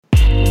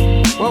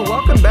Well,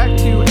 welcome back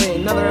to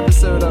another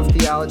episode of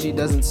Theology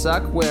Doesn't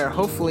Suck, where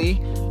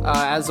hopefully,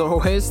 as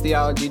always,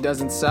 theology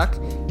doesn't suck.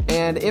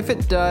 And if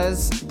it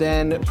does,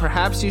 then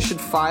perhaps you should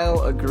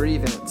file a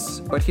grievance.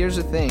 But here's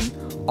the thing.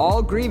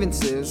 All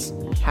grievances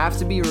have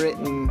to be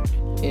written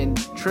in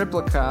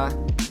Triplica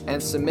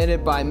and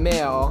submitted by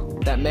mail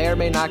that may or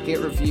may not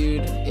get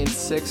reviewed in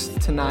 6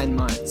 to 9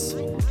 months.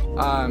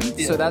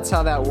 So that's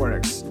how that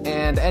works.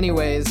 And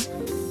anyways,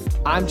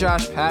 I'm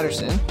Josh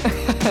Patterson,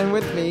 and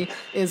with me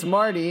is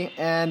Marty,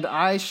 and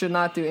I should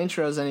not do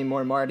intros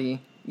anymore,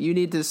 Marty. You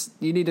need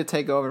to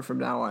take over from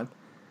now on.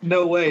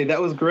 No way.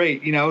 That was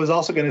great. I was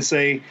also going to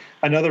say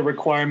another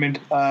requirement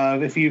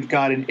of if you've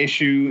got an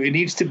issue, it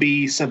needs to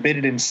be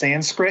submitted in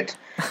Sanskrit.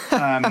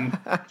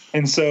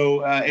 And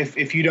so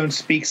if you don't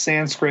speak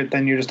Sanskrit,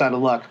 then you're just out of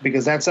luck,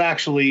 because that's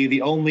actually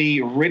the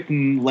only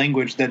written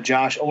language that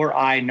Josh or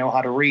I know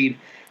how to read.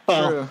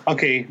 Well, true.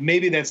 Okay,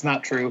 maybe that's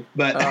not true,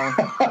 but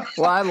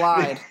well, I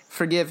lied.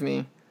 Forgive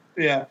me.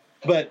 Yeah,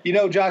 but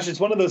Josh,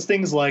 it's one of those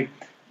things like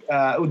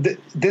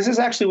this is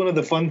actually one of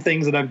the fun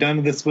things that I've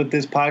done with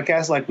this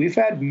podcast. Like, we've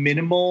had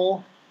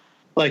minimal,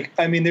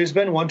 there's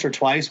been once or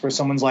twice where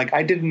someone's like,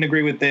 I didn't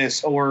agree with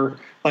this, or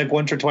like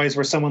once or twice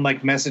where someone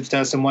like messaged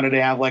us and wanted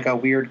to have like a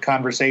weird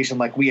conversation,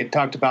 like we had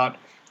talked about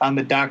on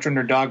the Doctrine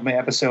or Dogma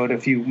episode a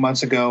few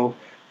months ago.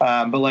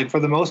 But like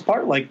for the most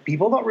part, like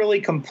people don't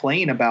really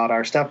complain about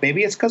our stuff.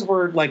 Maybe it's because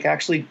we're like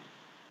actually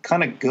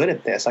kind of good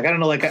at this. Like, I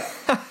don't know, like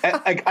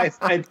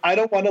I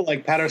don't want to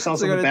like pat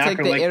ourselves on the back take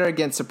or the like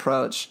arrogance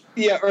approach.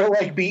 Yeah, or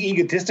like be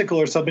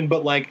egotistical or something.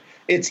 But like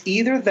it's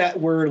either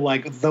that we're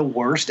like the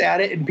worst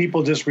at it and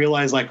people just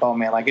realize like, oh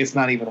man, like it's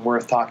not even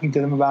worth talking to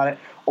them about it,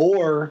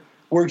 or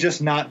we're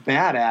just not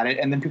bad at it,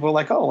 and then people are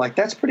like, oh, like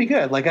that's pretty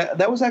good. Like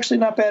that was actually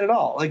not bad at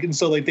all. Like, and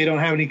so like they don't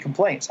have any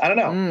complaints. I don't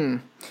know.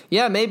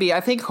 Yeah, maybe.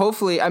 I think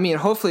hopefully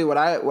what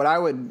I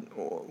would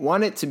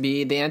want it to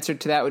be, the answer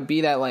to that would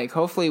be that like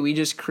hopefully we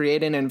just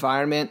create an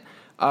environment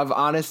of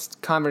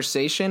honest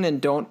conversation and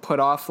don't put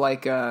off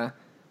like an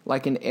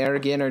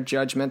arrogant or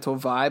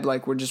judgmental vibe.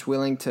 Like we're just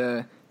willing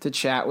to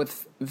chat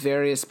with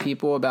various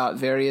people about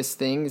various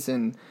things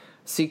and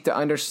seek to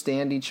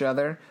understand each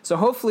other. So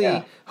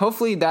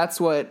hopefully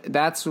that's what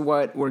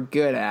we're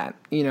good at,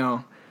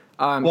 well,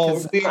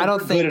 we're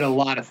good at a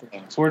lot of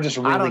things. We're just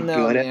really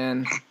good at.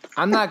 Man.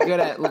 I'm not good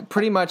at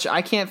pretty much.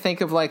 I can't think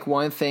of like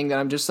one thing that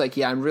I'm just like,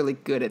 yeah, I'm really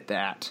good at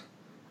that.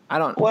 I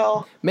don't.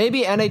 Well,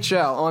 maybe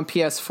NHL on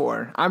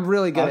PS4. I'm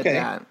really good at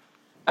that.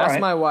 Ask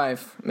my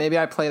wife. Maybe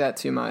I play that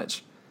too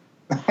much.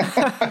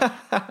 I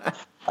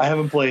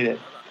haven't played it.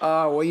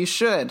 Well, you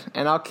should,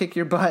 and I'll kick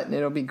your butt, and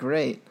it'll be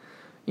great.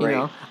 You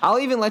know, I'll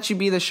even let you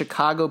be the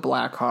Chicago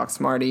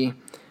Blackhawks, Marty,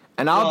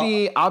 and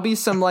I'll be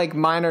some like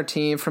minor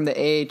team from the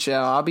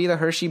AHL. I'll be the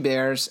Hershey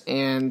Bears,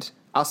 and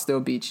I'll still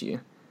beat you.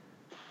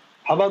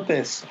 How about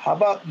this? How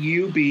about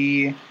you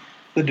be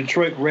the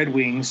Detroit Red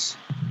Wings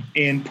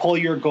and pull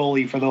your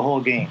goalie for the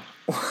whole game?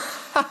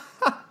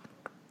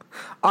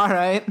 All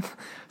right,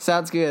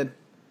 sounds good.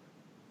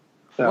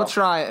 So. We'll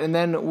try it, and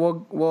then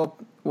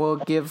we'll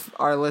give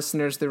our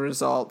listeners the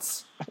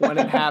results when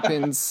it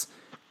happens.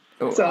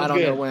 I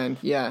don't know when.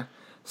 Yeah.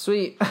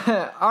 Sweet.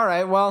 All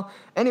right. Well,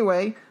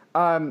 anyway,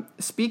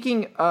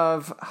 speaking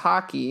of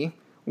hockey,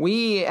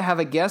 we have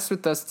a guest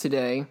with us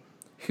today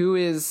who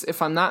is,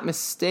 if I'm not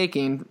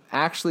mistaken,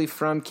 actually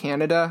from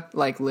Canada,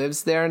 like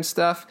lives there and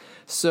stuff.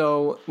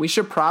 So we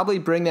should probably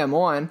bring them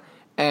on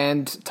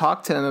and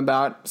talk to them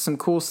about some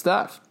cool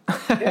stuff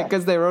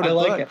because they wrote a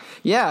book. It.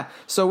 Yeah.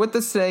 So with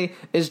us today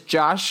is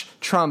Josh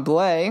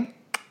Trombley.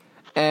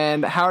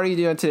 And how are you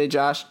doing today,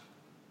 Josh?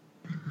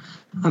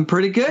 I'm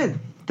pretty good.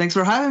 Thanks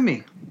for having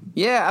me.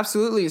 Yeah,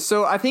 absolutely.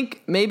 So I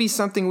think maybe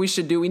something we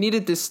should do, we need to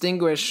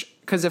distinguish,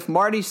 because if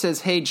Marty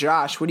says, hey,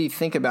 Josh, what do you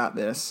think about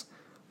this?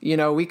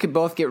 We could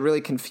both get really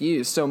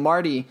confused. So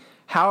Marty,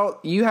 how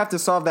you have to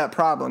solve that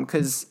problem,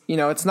 because,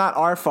 it's not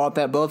our fault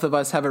that both of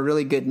us have a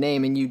really good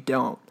name and you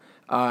don't.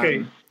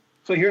 Okay,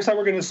 so here's how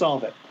we're going to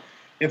solve it.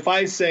 If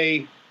I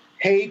say,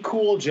 hey,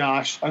 cool,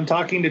 Josh, I'm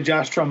talking to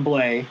Josh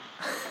Trombley.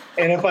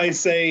 And if I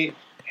say,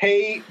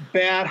 hey,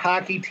 bad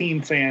hockey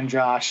team fan,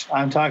 Josh,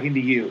 I'm talking to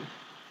you.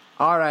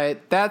 All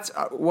right, that's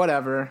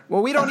whatever.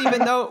 Well, we don't even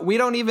know. We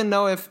don't even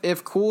know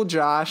if cool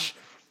Josh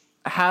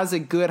has a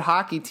good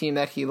hockey team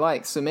that he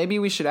likes. So maybe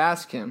we should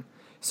ask him.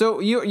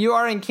 So you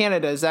are in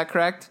Canada, is that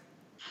correct?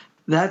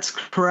 That's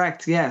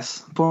correct.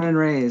 Yes, born and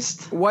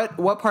raised.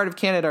 What part of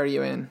Canada are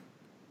you in?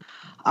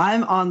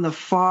 I'm on the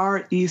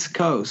far east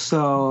coast,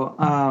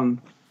 so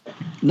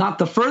not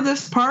the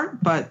furthest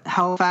part, but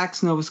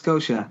Halifax, Nova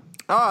Scotia.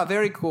 Oh,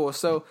 very cool.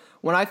 So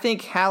when I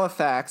think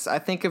Halifax, I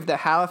think of the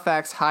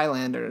Halifax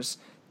Highlanders.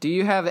 Do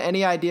you have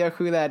any idea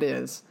who that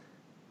is?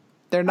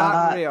 They're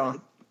not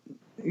real.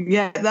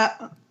 Yeah,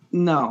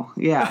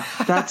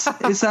 that's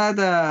is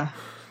that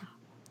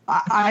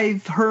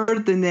I've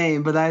heard the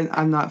name, but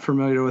I'm not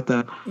familiar with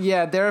them.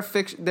 Yeah, they're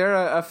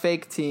a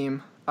fake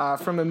team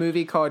from a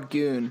movie called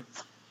Goon.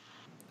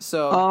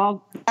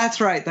 So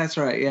that's right.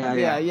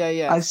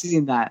 Yeah. I've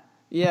seen that.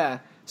 Yeah.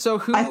 So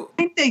I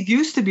think they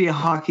used to be a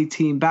hockey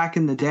team back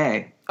in the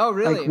day. Oh,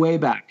 really? Like way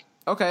back.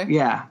 Okay.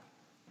 Yeah.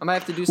 I might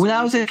have to do some When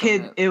I was a research on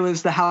kid, that. it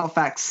was the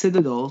Halifax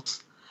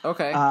Citadels,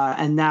 Okay.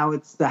 and now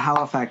it's the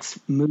Halifax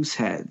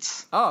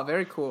Mooseheads. Oh,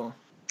 very cool.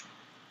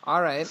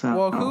 All right.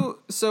 So-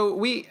 So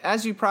we,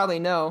 as you probably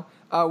know,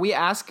 we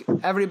ask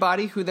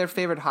everybody who their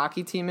favorite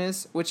hockey team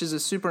is, which is a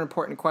super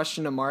important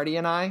question to Marty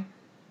and I.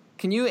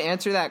 Can you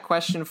answer that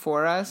question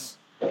for us?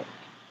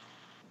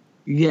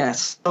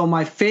 Yes. So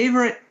my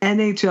favorite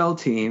NHL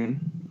team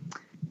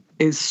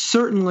is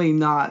certainly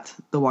not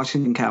the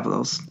Washington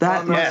Capitals.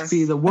 That Oh, must yes.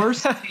 be the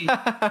worst team.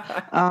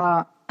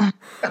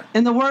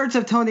 In the words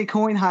of Tony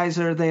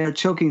Coinheiser, they are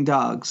choking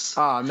dogs.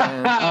 Oh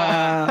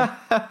man.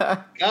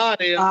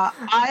 Got him.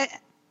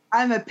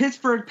 I'm a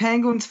Pittsburgh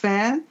Penguins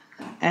fan,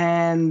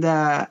 and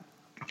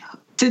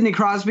Sidney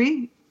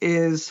Crosby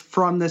is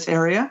from this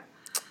area.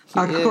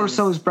 Of course, is.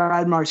 so is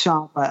Brad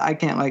Marchand, but I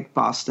can't like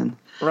Boston.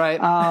 Right.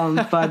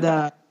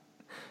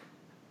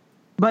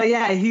 But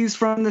yeah, he's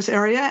from this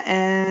area,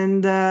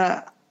 and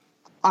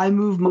I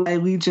moved my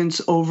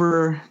allegiance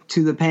over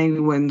to the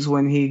Penguins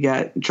when he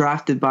got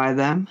drafted by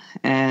them,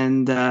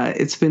 and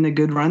it's been a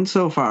good run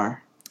so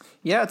far.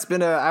 Yeah,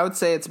 I would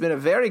say it's been a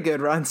very good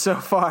run so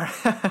far.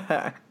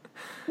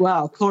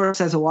 Well, of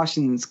course, as a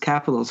Washington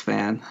Capitals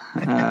fan.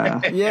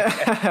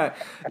 Yeah.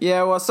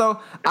 Yeah, well, so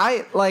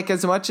I like,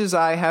 as much as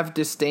I have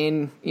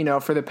disdain,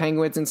 for the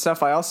Penguins and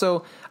stuff,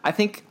 I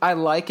think I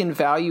like and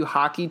value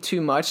hockey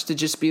too much to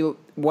just be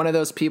one of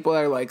those people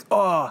that are like,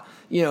 oh,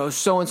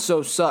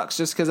 so-and-so sucks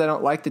just because I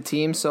don't like the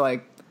team. So,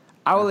 like,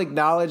 I will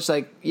acknowledge,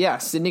 like, yeah,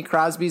 Sidney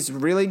Crosby's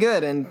really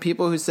good, and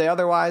people who say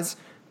otherwise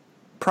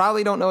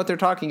probably don't know what they're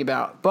talking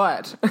about.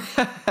 But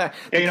the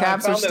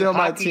Caps are still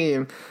my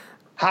team.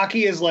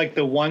 Hockey is like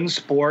the one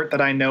sport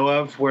that I know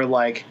of where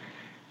like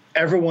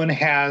everyone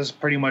has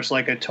pretty much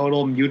like a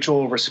total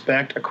mutual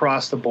respect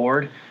across the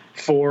board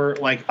for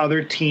like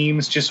other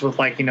teams, just with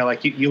like,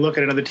 like you look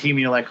at another team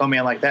and you're like, oh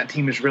man, like that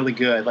team is really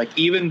good. Like,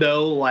 even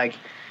though like,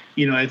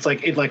 it's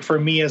like for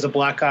me as a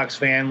Blackhawks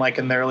fan, like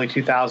in the early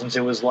 2000s,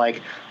 it was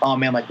like, oh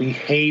man, like we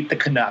hate the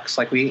Canucks.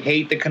 Like we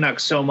hate the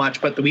Canucks so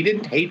much, but we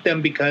didn't hate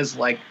them because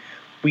like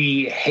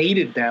we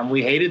hated them.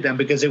 We hated them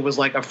because it was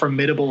like a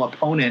formidable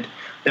opponent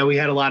that we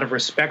had a lot of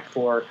respect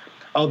for.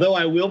 Although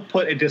I will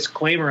put a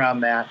disclaimer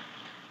on that.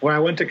 Where I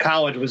went to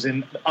college was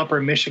in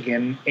Upper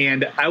Michigan,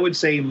 and I would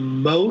say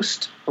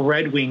most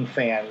Red Wing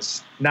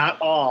fans, not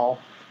all,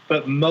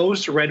 but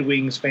most Red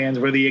Wings fans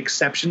were the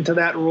exception to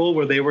that rule,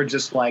 where they were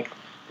just like,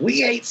 we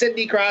hate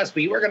Sidney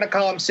Crosby. We're going to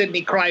call him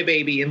Sidney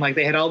Crybaby. And like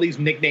they had all these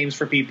nicknames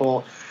for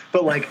people.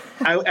 But like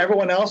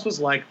everyone else was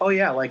like, oh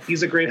yeah, like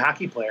he's a great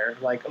hockey player.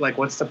 Like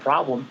what's the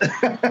problem?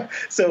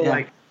 So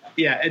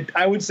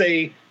I would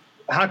say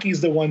hockey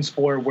is the one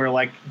sport where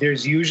like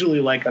there's usually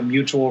like a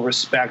mutual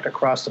respect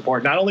across the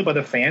board, not only by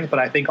the fans, but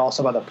I think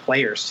also by the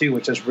players too,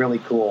 which is really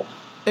cool.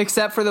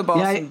 Except for the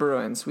Boston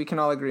Bruins. We can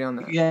all agree on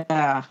that.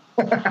 Yeah.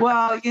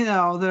 Well,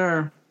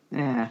 they're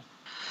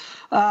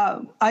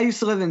I used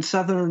to live in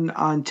southern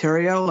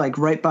Ontario, like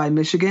right by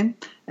Michigan,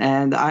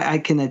 and I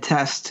can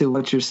attest to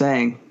what you're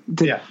saying.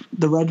 The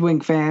Red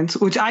Wing fans,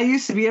 which I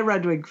used to be a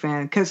Red Wing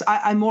fan, because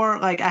I'm more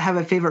like I have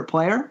a favorite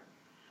player,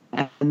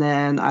 and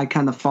then I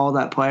kind of follow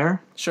that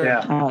player. Sure.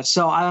 Yeah.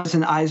 So I was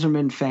an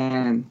Yzerman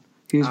fan.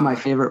 He was my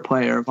favorite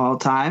player of all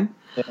time.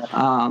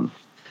 Yeah.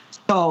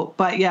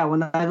 But yeah,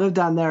 when I lived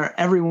down there,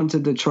 everyone's a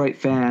Detroit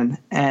fan,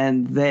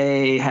 and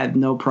they had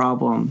no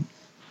problem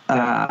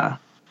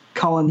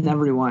calling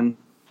everyone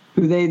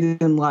who they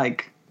didn't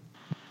like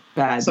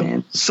bad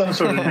names. Some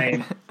sort of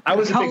name. I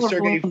was a big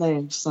Sergei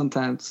names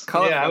sometimes.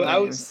 I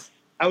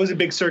was a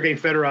big Sergei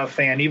Fedorov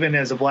fan, even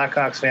as a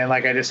Blackhawks fan.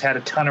 Like I just had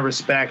a ton of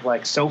respect,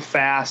 like so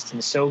fast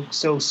and so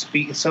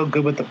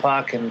good with the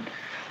puck, and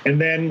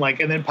then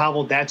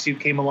Pavel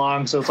Datsyuk came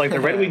along. So it's like the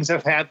Red Wings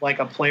have had like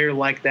a player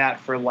like that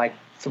for like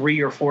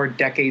 3 or 4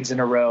 decades in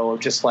a row of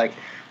just like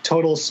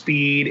total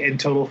speed and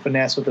total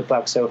finesse with the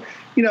puck. So,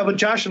 but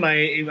Josh and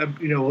I,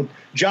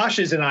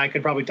 Josh's and I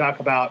could probably talk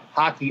about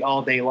hockey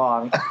all day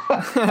long.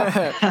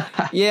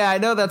 Yeah, I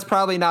know that's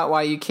probably not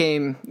why you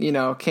came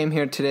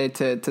here today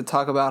to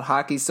talk about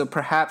hockey. So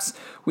perhaps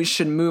we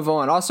should move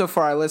on. Also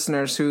for our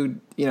listeners who,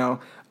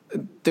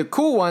 the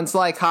cool ones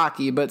like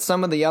hockey, but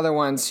some of the other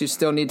ones who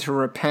still need to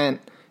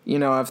repent,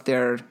 of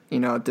their,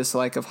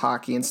 dislike of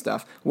hockey and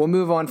stuff. We'll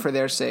move on for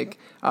their sake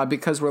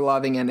because we're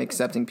loving and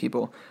accepting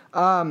people.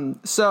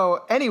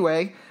 So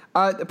anyway,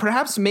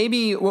 perhaps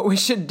maybe what we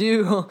should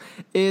do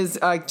is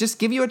just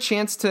give you a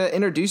chance to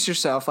introduce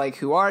yourself. Like,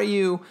 who are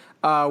you?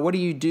 What do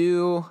you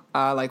do?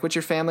 Like, what's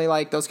your family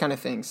like? Those kind of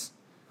things.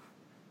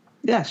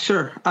 Yeah,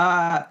 sure.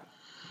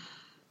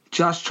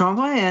 Josh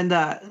Trombley, and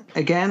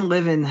again,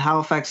 live in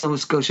Halifax, Nova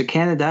Scotia,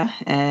 Canada.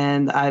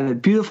 And I have a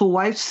beautiful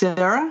wife,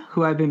 Sarah,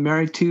 who I've been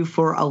married to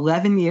for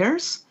 11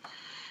 years.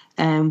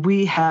 And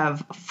we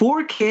have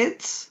 4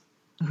 kids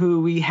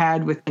who we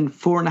had within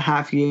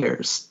 4.5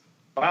 years.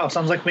 Wow,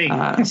 sounds like me.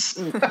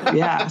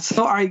 Yeah.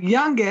 So our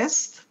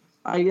youngest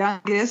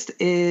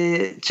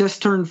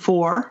just turned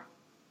 4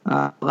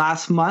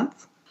 last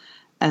month.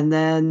 And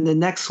then the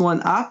next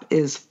one up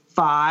is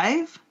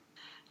 5.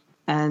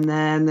 And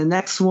then the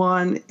next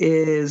one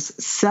is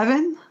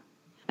 7.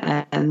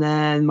 And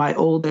then my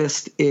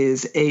oldest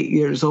is 8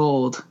 years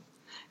old.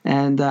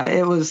 And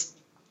it was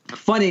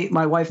funny.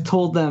 My wife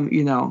told them,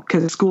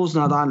 because school's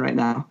not on right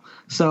now.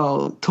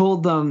 So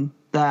told them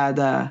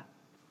that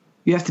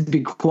you have to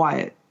be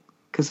quiet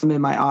because I'm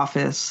in my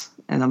office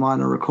and I'm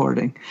on a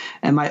recording.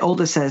 And my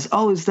oldest says,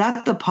 "Oh, is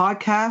that the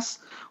podcast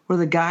where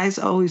the guys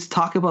always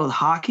talk about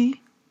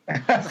hockey?"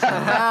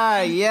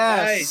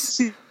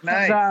 Yes.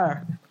 Nice.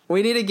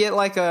 We need to get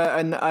like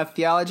a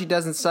Theology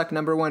Doesn't Suck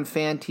 #1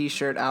 fan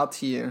T-shirt out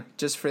to you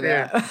just for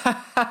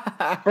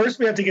that. First,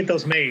 we have to get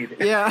those made.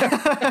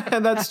 Yeah,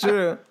 that's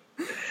true.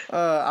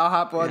 I'll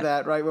hop on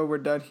that right when we're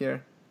done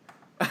here.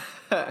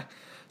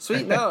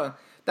 Sweet, no,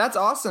 that's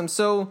awesome.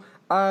 So,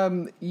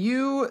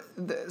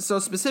 so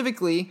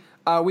specifically,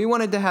 we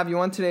wanted to have you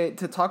on today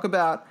to talk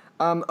about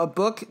a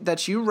book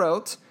that you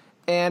wrote,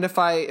 and if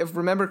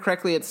remember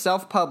correctly, it's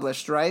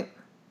self-published, right?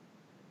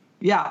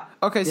 Yeah.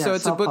 Okay, so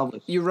it's a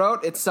book you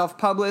wrote. It's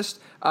self-published.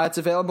 It's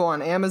available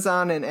on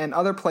Amazon and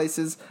other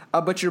places.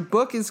 But your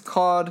book is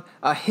called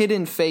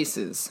Hidden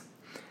Faces.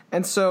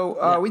 And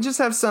so we just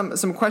have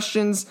some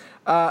questions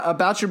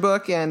about your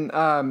book,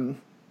 and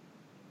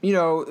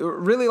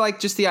really like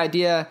just the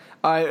idea.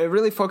 It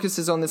really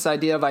focuses on this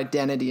idea of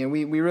identity, and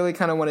we really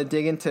kind of want to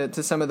dig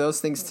into some of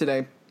those things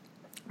today.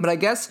 But I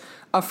guess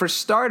for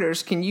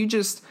starters, can you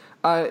just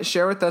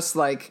share with us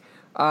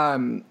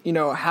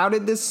how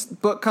did this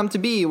book come to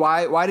be?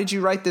 Why did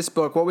you write this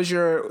book? What was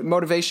your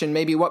motivation?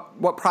 Maybe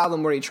what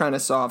problem were you trying to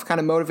solve? Kind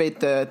of motivate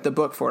the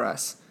book for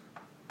us.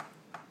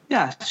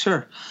 Yeah,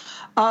 sure.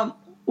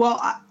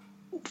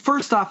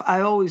 First off,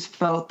 I always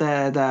felt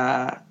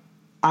that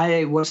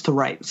I was to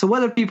write. So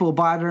whether people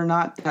buy it or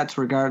not, that's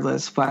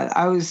regardless. But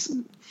I always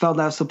felt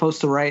I was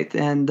supposed to write.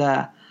 And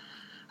I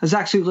was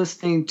actually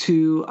listening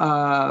to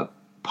a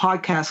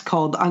podcast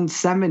called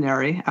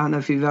Unseminary. I don't know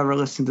if you've ever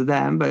listened to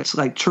them, but it's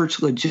like church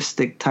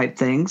logistic type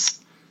things.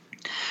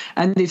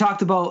 And they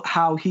talked about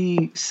how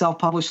he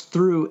self-published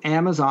through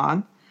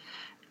Amazon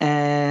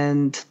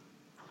and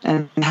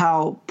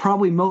how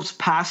probably most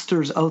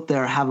pastors out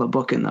there have a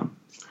book in them.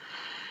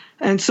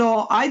 And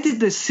so I did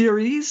this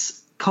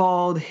series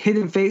called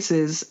Hidden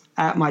Faces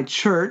at my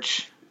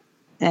church,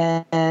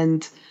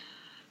 and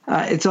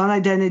it's on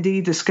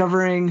identity,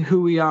 discovering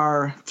who we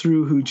are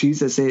through who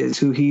Jesus is,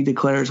 who he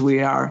declares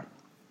we are.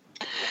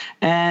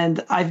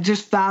 And I've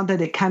just found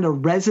that it kind of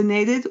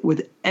resonated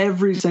with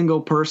every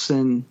single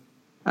person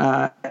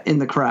in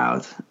the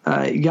crowd,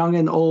 young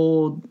and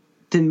old,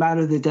 didn't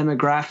matter the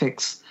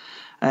demographics.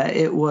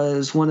 It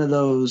was just one of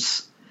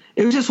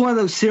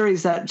those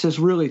series that just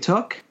really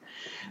took.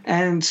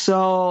 And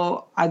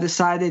so I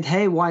decided,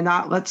 hey, why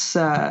not? This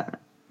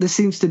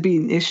seems to be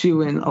an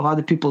issue in a lot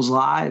of people's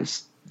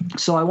lives.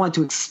 So I want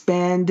to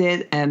expand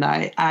it, and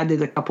I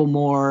added a couple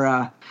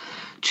more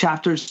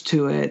chapters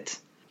to it.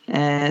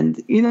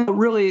 And,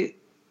 really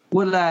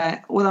what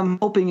I'm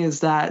hoping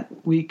is that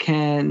we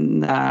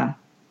can, that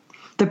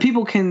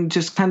people can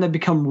just kind of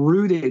become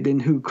rooted in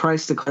who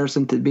Christ declares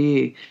them to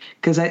be.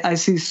 Because I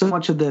see so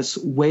much of this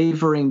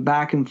wavering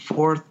back and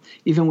forth,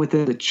 even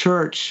within the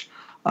church,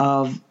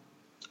 of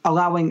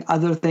allowing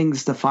other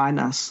things define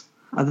us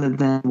other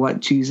than what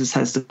Jesus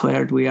has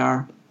declared we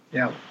are.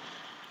 Yeah.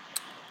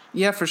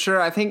 Yeah, for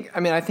sure. I think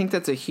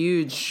that's a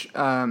huge,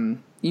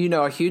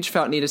 a huge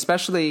felt need,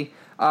 especially,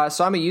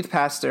 so I'm a youth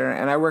pastor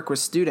and I work with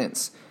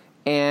students,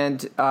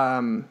 and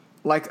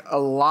like a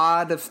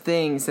lot of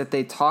things that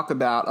they talk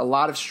about, a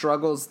lot of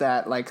struggles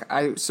that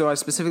I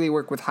specifically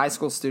work with high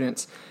school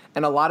students,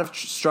 and a lot of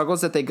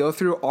struggles that they go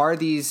through are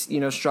these,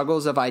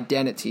 struggles of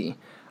identity.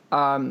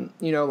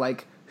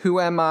 Who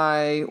am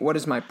I? What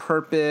is my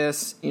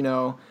purpose?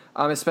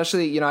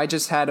 Especially, I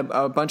just had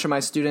a bunch of my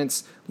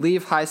students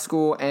leave high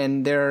school,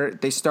 and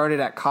they started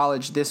at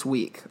college this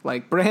week,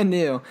 like brand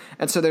new.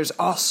 And so there's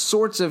all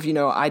sorts of,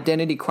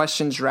 identity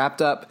questions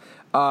wrapped up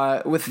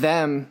with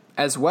them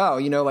as well.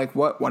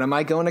 What am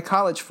I going to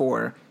college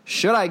for?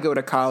 Should I go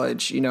to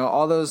college?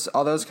 All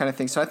those kind of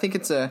things. So I think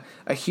it's a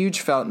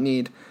huge felt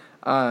need.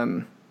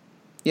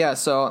 Yeah,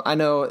 so I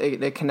know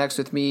it connects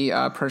with me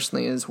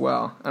personally as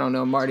well. I don't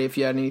know, Marty, if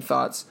you had any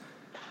thoughts.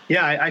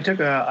 Yeah, I took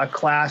a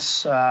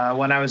class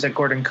when I was at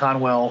Gordon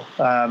Conwell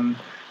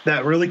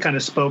that really kind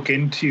of spoke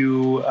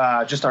into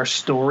just our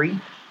story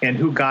and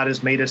who God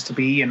has made us to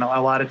be. And a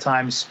lot of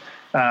times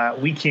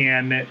we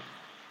can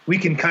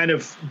kind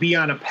of be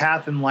on a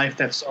path in life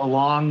that's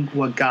along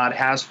what God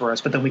has for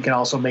us, but then we can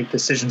also make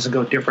decisions and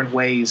go different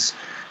ways,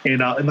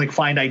 and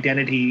find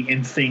identity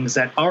in things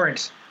that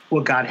aren't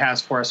what God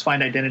has for us,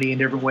 find identity in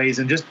different ways.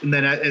 And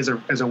then as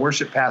a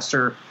worship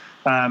pastor,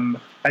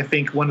 I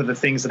think one of the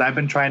things that I've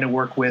been trying to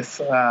work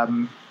with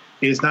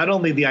is not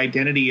only the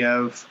identity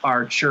of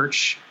our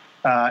church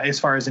as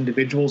far as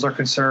individuals are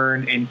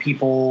concerned and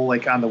people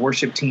on the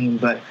worship team,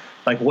 but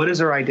what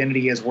is our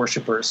identity as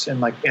worshipers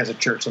and as a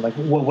church,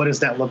 and what does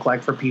that look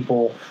like for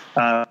people,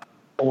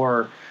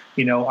 or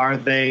are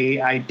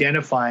they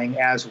identifying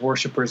as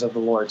worshipers of the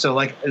Lord?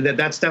 So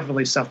that's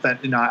definitely stuff that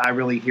I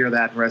really hear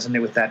that and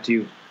resonate with that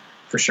too.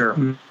 For sure.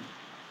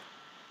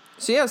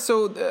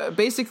 So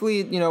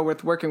basically,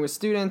 with working with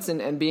students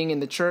and being in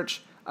the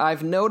church,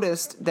 I've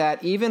noticed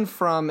that even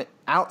from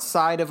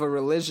outside of a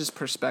religious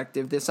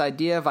perspective, this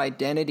idea of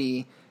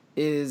identity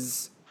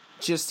is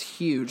just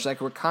huge.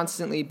 Like, we're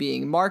constantly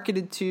being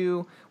marketed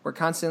to, we're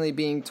constantly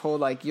being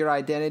told, like, your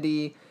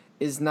identity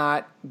is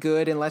not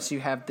good unless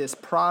you have this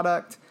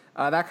product,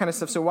 that kind of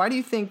stuff. So why do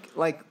you think,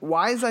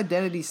 why is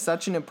identity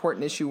such an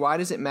important issue? Why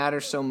does it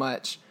matter so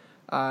much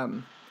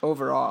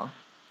overall?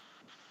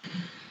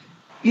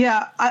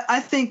 Yeah, I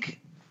think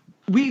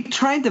we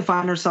try and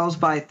define ourselves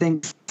by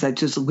things that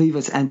just leave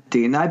us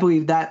empty. And I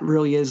believe that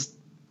really is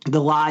the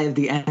lie of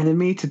the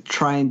enemy to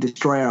try and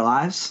destroy our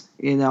lives.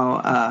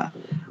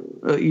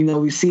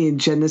 We see in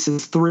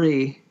Genesis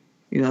 3,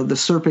 the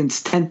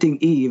serpent's tempting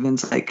Eve, and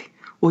it's like,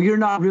 well, you're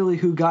not really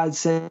who God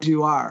says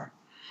you are.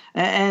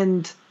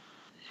 And,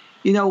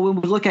 when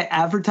we look at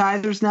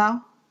advertisers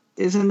now,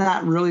 isn't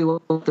that really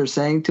what they're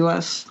saying to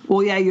us?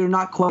 Well, yeah, you're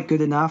not quite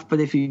good enough, but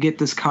if you get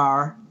this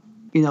car,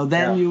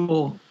 then you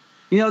will,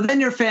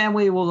 then your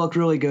family will look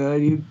really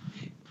good.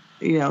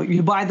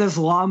 You buy this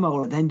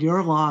lawnmower, then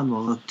your lawn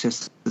will look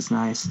just as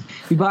nice.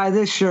 You buy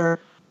this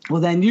shirt,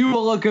 well, then you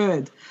will look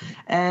good.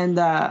 And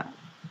I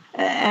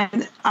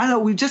don't know,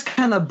 we just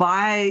kind of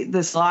buy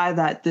this lie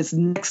that this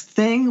next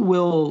thing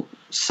will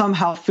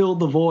somehow fill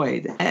the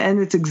void.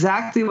 And it's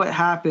exactly what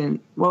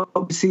happened,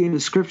 what we see in the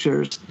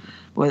scriptures,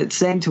 what it's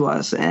saying to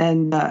us.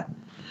 And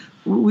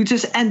we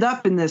just end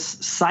up in this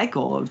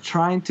cycle of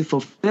trying to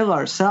fulfill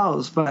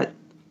ourselves, but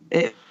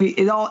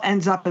it all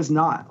ends up as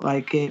not.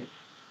 Like, it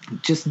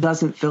just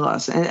doesn't fill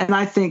us. And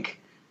I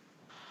think,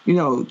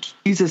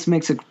 Jesus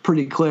makes it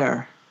pretty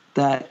clear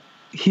that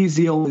he's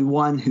the only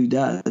one who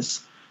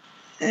does.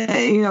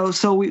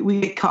 So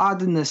we get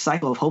caught in this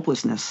cycle of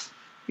hopelessness.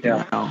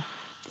 Yeah.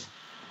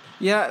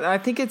 Yeah, I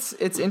think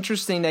it's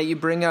interesting that you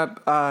bring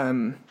up,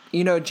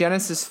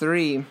 Genesis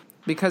 3,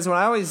 because when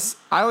I always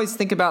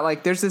think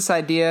about, there's this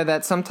idea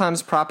that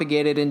sometimes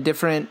propagated in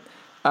different,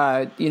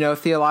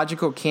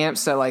 theological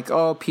camps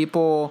that,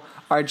 people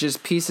are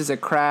just pieces of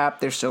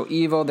crap. They're so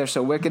evil. They're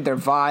so wicked. They're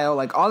vile.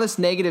 All this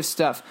negative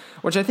stuff,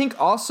 which I think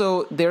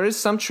also there is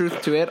some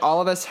truth to it. All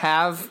of us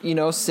have,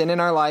 sin in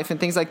our life and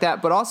things like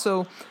that. But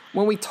also,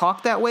 when we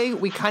talk that way,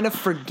 we kind of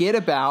forget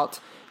about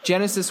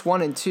Genesis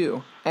 1 and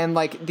 2 and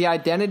the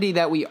identity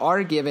that we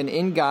are given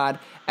in God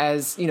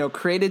as,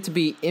 created to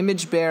be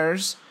image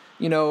bearers.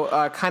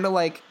 Kind of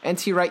like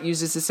N.T. Wright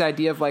uses this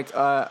idea of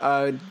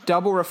a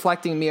double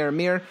reflecting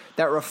mirror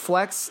that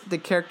reflects the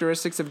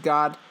characteristics of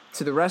God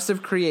to the rest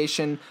of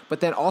creation, but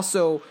then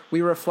also we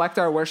reflect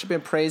our worship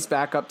and praise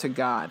back up to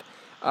God.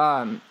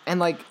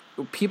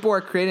 People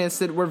are created and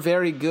said we're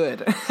very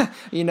good,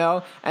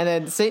 and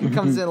then Satan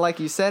comes in,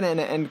 like you said,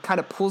 and kind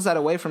of pulls that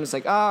away from us,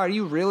 are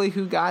you really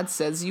who God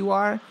says you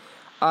are?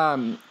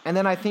 And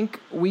then I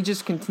think we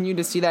just continue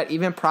to see that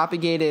even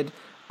propagated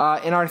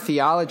in our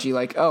theology,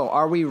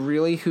 are we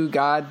really who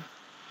God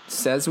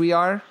says we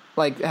are?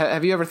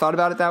 Have you ever thought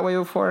about it that way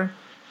before?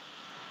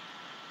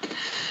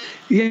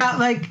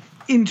 Yeah,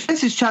 in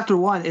Genesis chapter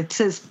 1, it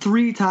says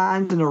 3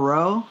 times in a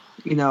row,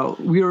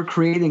 we were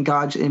created in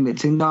God's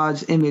image. In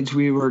God's image,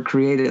 we were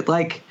created.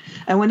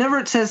 And whenever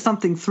it says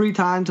something 3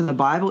 times in the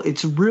Bible,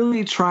 it's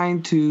really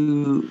trying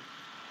to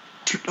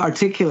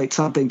articulate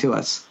something to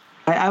us.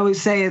 I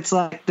always say it's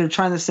like they're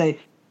trying to say,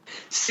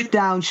 sit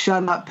down,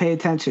 shut up, pay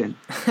attention.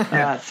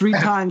 3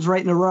 times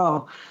right in a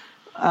row.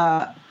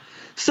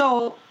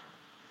 So,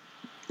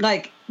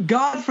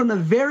 God from the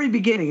very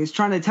beginning is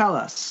trying to tell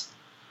us,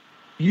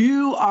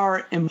 you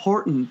are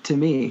important to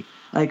me.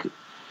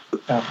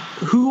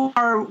 Who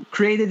are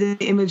created in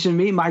the image of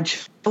me? My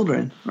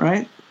children,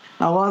 right?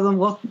 A lot of them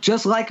look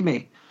just like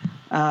me.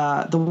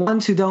 The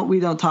ones who don't, we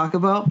don't talk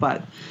about,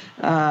 but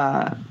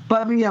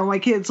my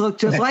kids look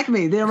just like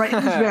me. They're my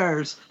image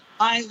bearers.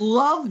 I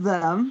love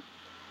them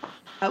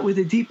with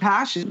a deep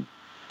passion.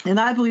 And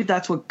I believe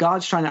that's what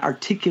God's trying to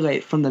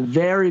articulate from the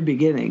very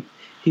beginning.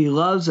 He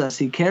loves us.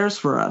 He cares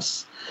for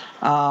us.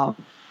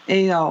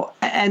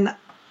 And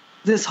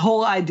this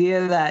whole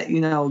idea that,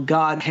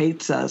 God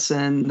hates us,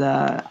 and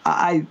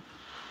I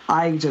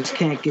just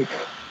can't get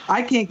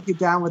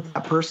down with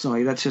that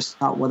personally. That's just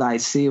not what I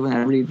see when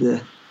I read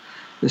the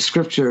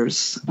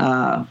scriptures.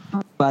 But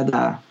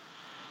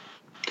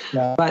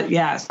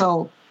yeah,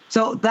 so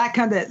that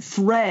kind of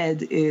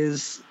thread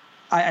is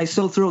I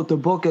still throughout the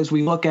book as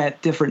we look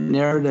at different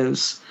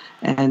narratives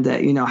and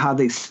how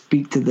they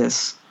speak to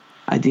this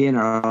idea in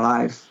our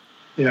life.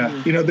 Yeah,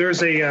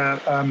 there's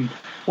a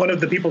one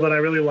of the people that I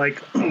really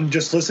like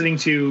just listening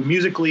to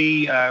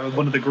musically,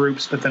 one of the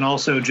groups, but then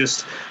also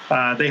just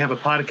they have a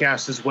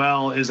podcast as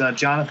well, is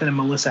Jonathan and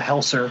Melissa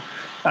Helser.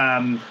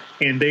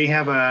 And they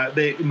have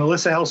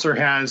Melissa Helser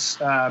has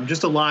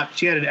just a lot.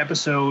 She had an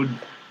episode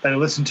that I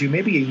listened to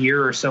maybe a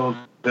year or so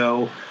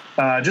ago,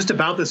 just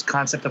about this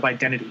concept of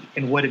identity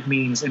and what it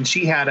means. And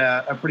she had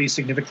a pretty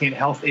significant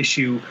health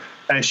issue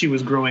as she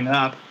was growing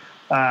up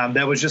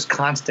that was just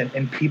constant.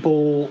 And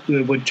people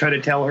would try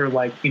to tell her,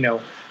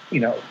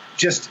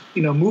 just,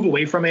 move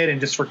away from it and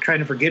just trying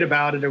to forget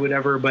about it or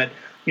whatever. But,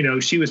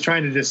 she was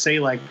trying to just say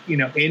like,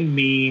 in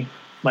me,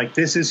 like,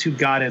 this is who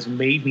God has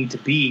made me to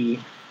be.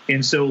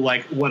 And so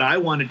like, what I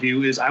want to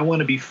do is I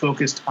want to be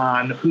focused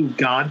on who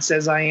God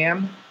says I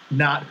am,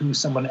 not who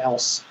someone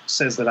else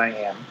says that I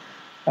am.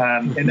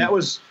 And that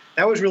was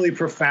really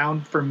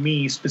profound for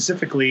me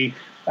specifically,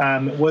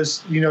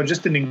 was,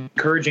 just in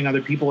encouraging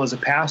other people as a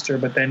pastor,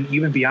 but then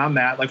even beyond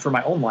that, like for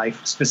my own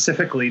life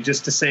specifically,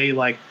 just to say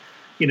like,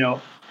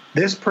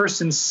 this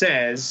person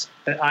says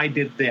that I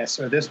did this,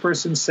 or this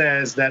person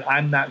says that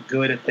I'm not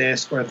good at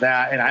this or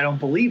that. And I don't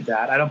believe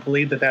that. I don't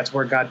believe that that's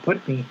where God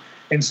put me.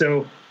 And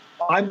so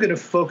I'm going to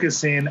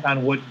focus in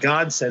on what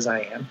God says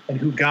I am and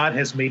who God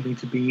has made me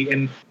to be.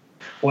 And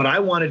what I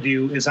want to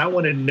do is I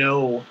want to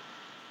know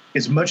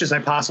as much as I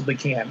possibly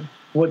can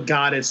what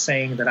God is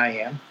saying that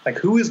I am. Like,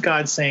 who is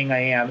God saying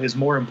I am is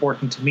more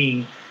important to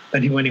me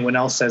than who anyone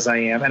else says I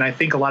am. And I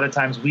think a lot of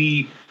times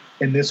we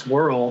in this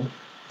world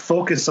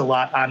focus a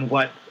lot on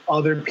what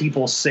other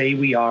people say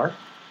we are,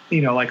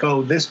 like,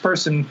 oh, this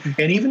person.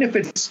 And even if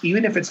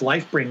it's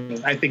life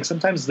bringing, I think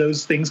sometimes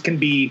those things can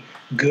be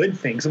good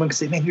things. Someone can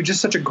say, man, you're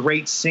just such a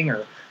great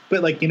singer.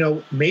 But like,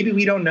 maybe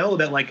we don't know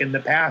that like in the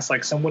past,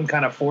 like someone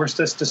kind of forced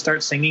us to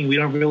start singing. We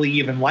don't really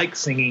even like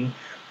singing.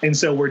 And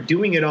so we're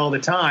doing it all the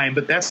time,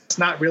 but that's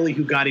not really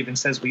who God even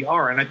says we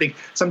are. And I think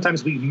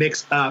sometimes we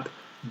mix up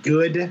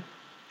good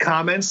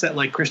comments that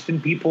like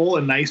Christian people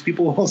and nice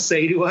people will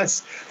say to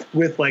us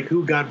with like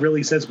who God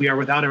really says we are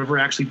without ever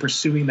actually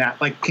pursuing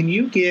that. Like, can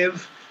you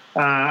give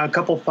a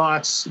couple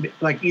thoughts,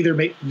 like either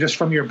just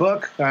from your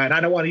book, and I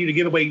don't want you to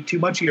give away too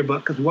much of your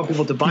book because we want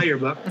people to buy your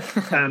book,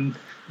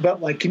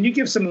 but like, can you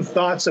give some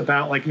thoughts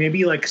about like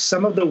maybe like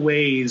some of the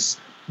ways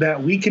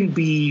that we can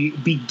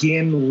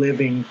begin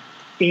living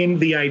in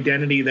the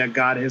identity that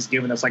God has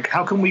given us? Like,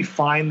 how can we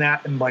find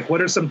that? And like,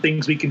 what are some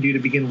things we can do to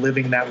begin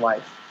living that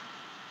life?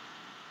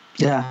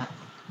 Yeah.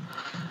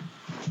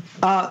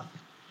 I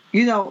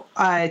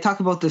talk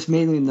about this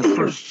mainly in the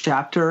first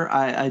chapter.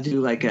 I do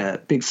like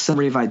a big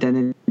summary of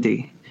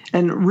identity.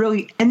 And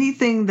really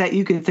anything that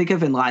you can think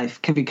of in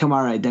life can become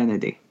our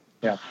identity.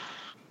 Yeah.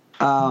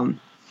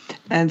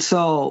 And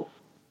so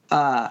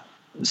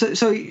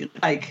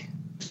like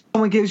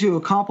someone gives you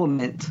a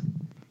compliment,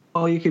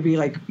 well, you could be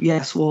like,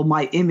 yes, well,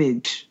 my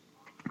image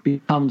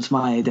becomes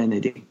my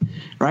identity,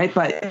 right?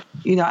 But,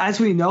 as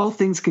we know,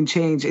 things can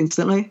change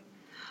instantly.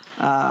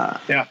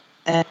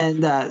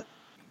 And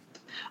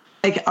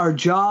like our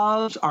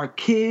jobs, our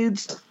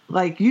kids,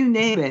 like you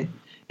name it,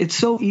 it's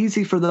so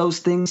easy for those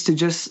things to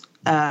just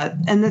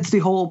and that's the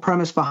whole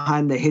premise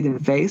behind the hidden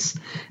face,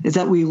 is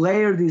that we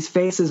layer these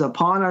faces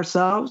upon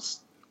ourselves,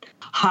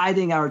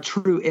 hiding our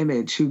true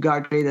image, who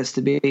God created us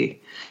to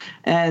be.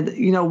 And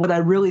what I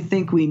really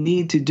think we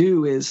need to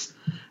do is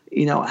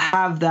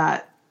have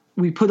that,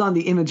 we put on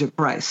the image of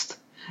Christ,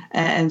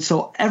 and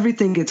so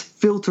everything gets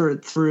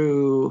filtered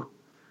through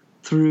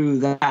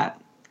that.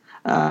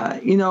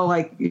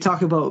 Like you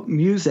talk about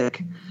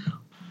music.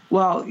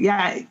 Well,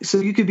 yeah, so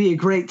you could be a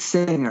great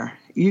singer.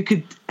 You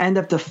could end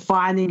up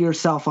defining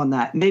yourself on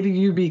that. Maybe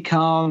you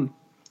become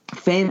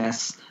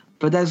famous,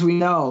 but as we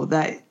know,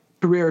 that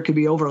career could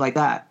be over like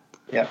that.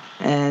 Yeah.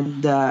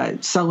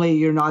 And suddenly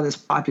you're not as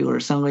popular.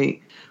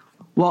 Suddenly,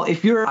 well,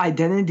 if your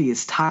identity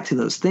is tied to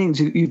those things,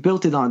 you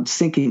built it on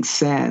sinking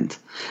sand.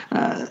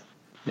 I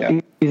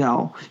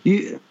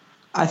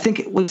think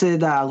it was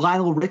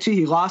Lionel Richie.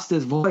 He lost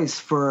his voice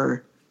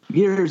for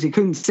years. He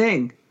couldn't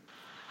sing.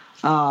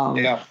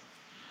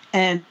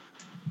 And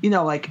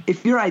like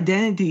if your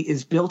identity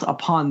is built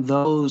upon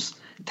those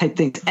type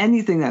things,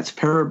 anything that's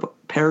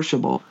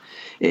perishable,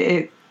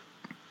 it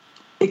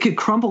could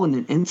crumble in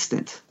an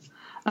instant.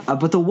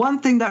 But the one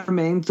thing that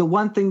remains, the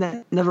one thing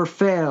that never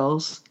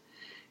fails,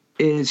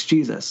 is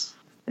Jesus.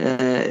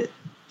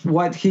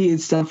 What he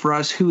has done for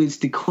us, who has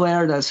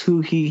declared us,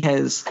 who he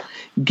has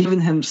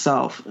given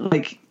himself,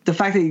 like the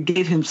fact that he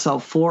gave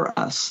himself for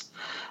us.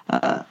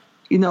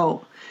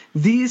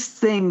 These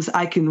things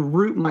I can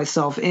root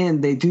myself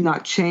in. They do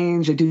not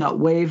change. They do not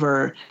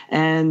waver.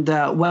 And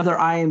whether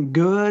I am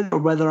good or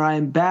whether I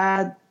am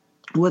bad,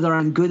 whether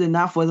I'm good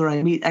enough, whether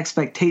I meet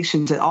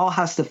expectations, it all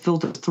has to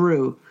filter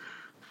through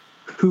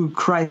who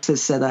Christ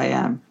has said I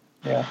am.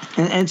 Yeah.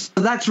 And so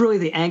that's really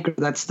the anchor.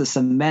 That's the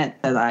cement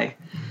that I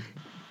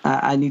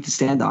need to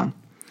stand on.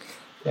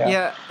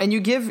 Yeah, and you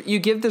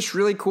give this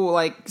really cool,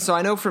 like, so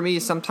I know for me,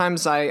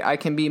 sometimes I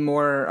can be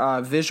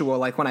more visual.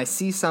 Like when I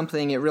see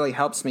something, it really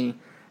helps me.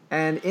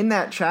 And in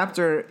that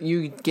chapter,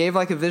 you gave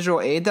like a visual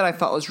aid that I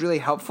thought was really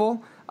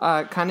helpful,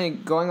 kind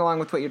of going along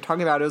with what you're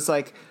talking about. It was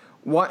like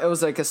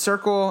a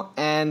circle,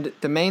 and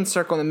the main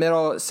circle in the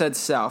middle said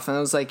self, and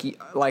it was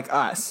like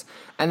us.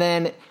 And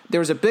then there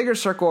was a bigger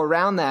circle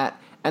around that,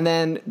 and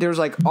then there's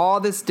like all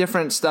this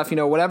different stuff,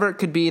 whatever it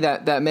could be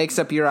that makes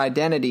up your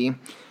identity.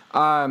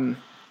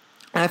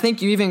 And I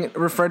think you even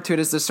referred to it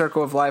as the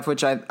circle of life,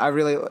 which I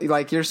really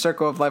like, your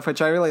circle of life,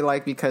 which I really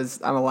like because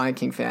I'm a Lion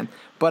King fan.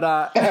 But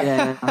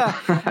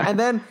and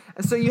then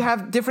so you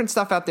have different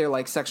stuff out there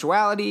like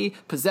sexuality,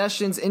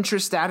 possessions,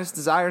 interest, status,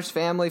 desires,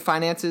 family,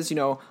 finances,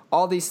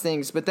 all these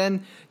things. But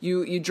then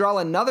you draw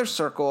another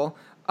circle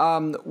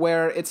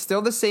where it's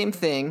still the same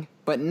thing,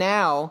 but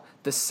now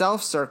the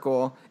self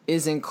circle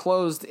is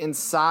enclosed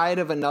inside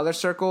of another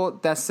circle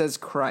that says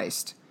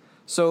Christ.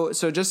 So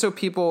just so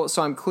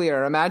I'm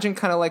clear, imagine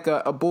kind of like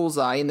a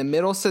bullseye. In the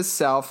middle says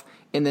self,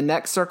 in the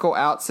next circle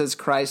out says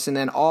Christ, and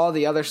then all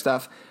the other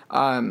stuff,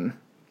 kind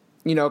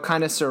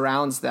of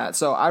surrounds that.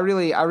 So I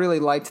really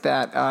liked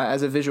that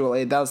as a visual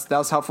aid. That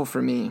was helpful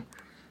for me.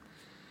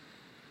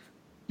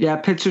 Yeah,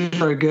 pictures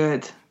are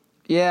good.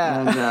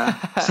 Yeah.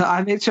 And, so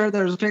I made sure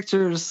there's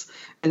pictures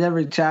in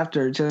every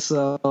chapter just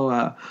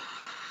for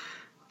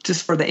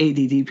the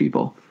ADD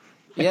people.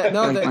 Yeah,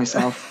 no, like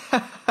myself.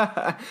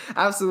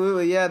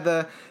 Absolutely.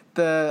 Yeah,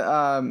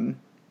 the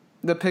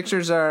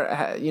pictures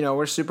are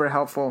were super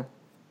helpful.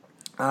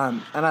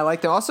 And I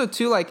like them also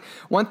too. Like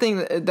one thing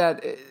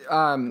that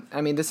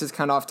this is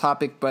kind of off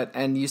topic,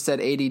 and you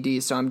said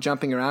ADD, so I'm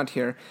jumping around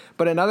here.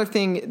 But another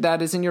thing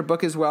that is in your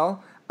book as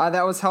well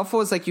that was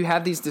helpful is like you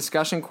have these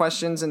discussion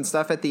questions and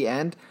stuff at the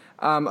end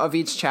of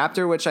each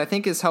chapter, which I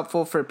think is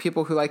helpful for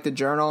people who like to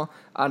journal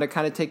to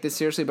kind of take this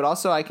seriously. But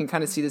also I can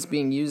kind of see this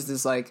being used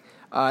as like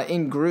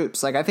in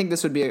groups. Like I think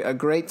this would be a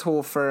great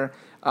tool for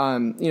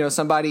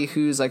somebody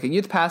who's like a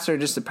youth pastor or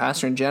just a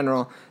pastor in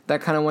general that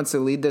kind of wants to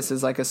lead this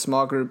as like a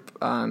small group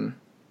kind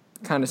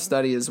of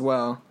study as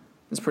well.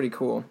 It's pretty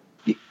cool.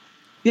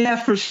 Yeah,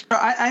 for sure.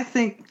 I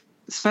think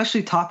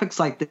especially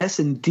topics like this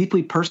and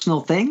deeply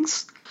personal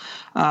things,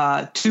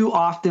 too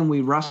often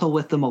we wrestle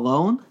with them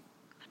alone.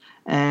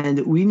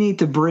 And we need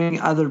to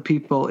bring other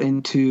people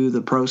into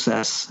the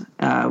process.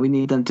 We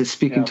need them to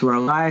speak into our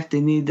life.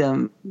 They need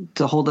them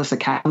to hold us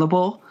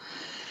accountable.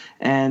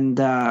 And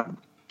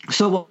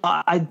so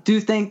I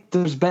do think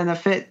there's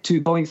benefit to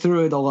going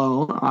through it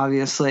alone,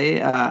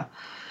 obviously.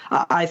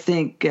 I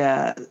think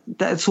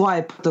that's why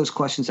I put those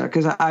questions there,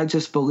 because I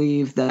just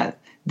believe that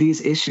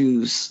these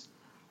issues,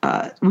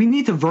 we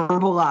need to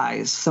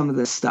verbalize some of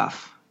this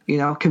stuff.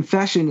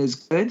 Confession is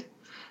good.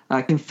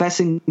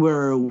 Confessing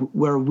where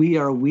we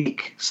are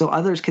weak, so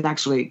others can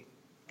actually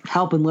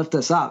help and lift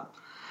us up.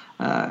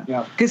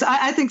 Because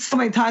I think so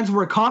many times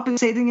we're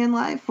compensating in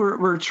life.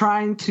 We're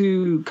trying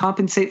to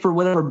compensate for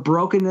whatever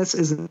brokenness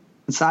is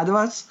inside of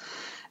us,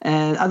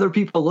 and other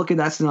people look at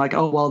us and they're like,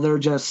 oh, well, they're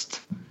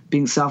just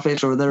being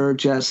selfish or they're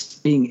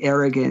just being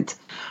arrogant.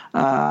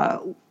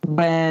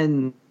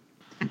 When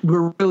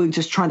we're really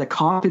just trying to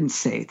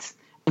compensate.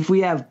 If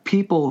we have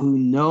people who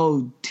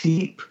know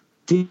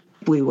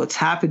deeply what's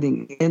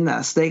happening in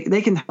us,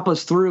 they can help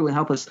us through and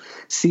help us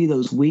see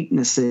those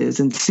weaknesses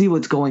and see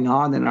what's going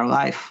on in our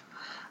life.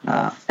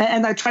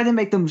 And I try to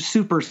make them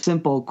super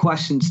simple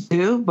questions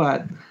too,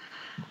 but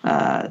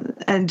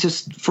and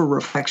just for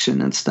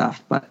reflection and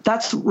stuff. But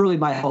that's really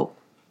my hope.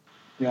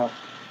 Yeah.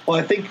 Well,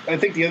 I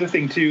think the other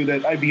thing too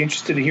that I'd be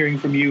interested in hearing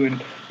from you,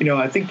 and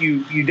I think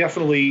you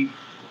definitely.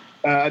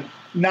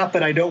 Not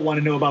that I don't want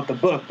to know about the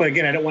book, but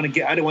again, I don't want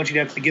you to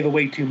have to give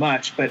away too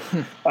much. But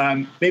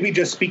maybe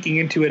just speaking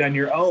into it on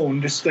your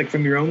own, just like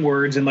from your own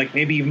words, and like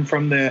maybe even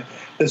from the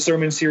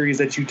sermon series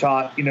that you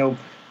taught.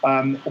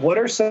 What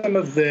are some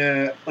of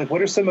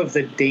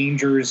the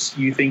dangers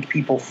you think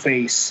people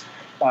face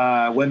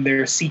when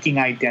they're seeking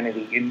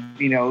identity?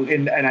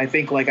 And I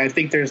think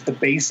there's the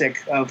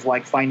basic of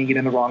like finding it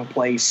in the wrong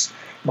place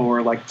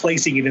or like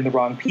placing it in the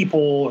wrong people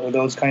or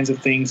those kinds of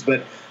things.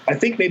 But I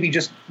think maybe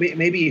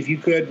if you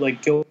could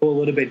like go a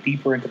little bit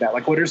deeper into that,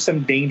 like what are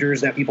some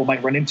dangers that people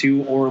might run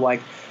into, or like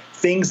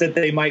things that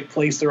they might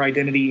place their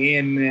identity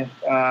in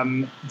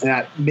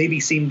that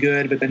maybe seem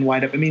good but then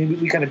wind up. I mean,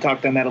 we kind of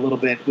talked on that a little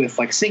bit with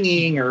like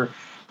singing or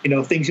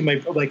things you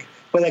might like.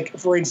 But like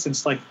for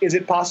instance, like is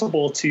it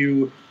possible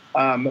to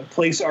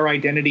place our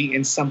identity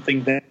in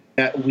something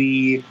that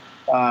we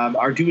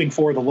are doing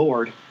for the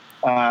Lord?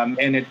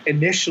 And it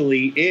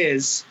initially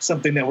is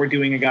something that we're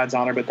doing in God's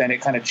honor, but then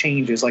it kind of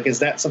changes. Like, is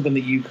that something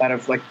that you kind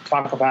of like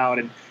talk about,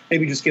 and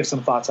maybe just give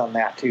some thoughts on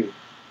that too?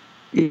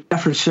 Yeah,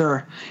 for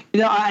sure.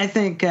 I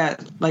think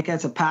like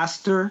as a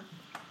pastor,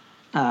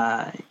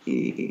 and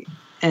you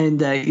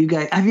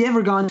guys, have you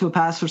ever gone to a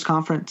pastor's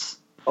conference?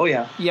 Oh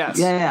yeah. Yes.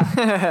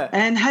 Yeah.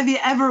 And have you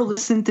ever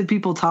listened to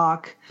people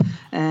talk?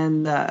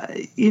 And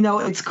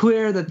it's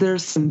clear that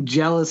there's some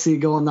jealousy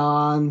going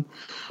on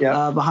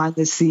behind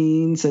the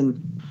scenes,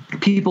 and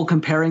people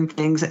comparing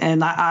things.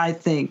 And I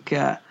think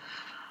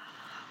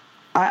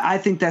I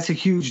think that's a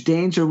huge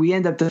danger. We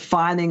end up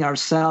defining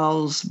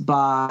ourselves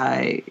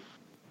by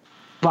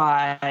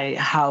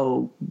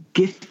how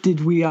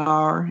gifted we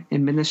are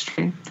in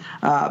ministry.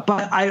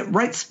 But I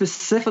write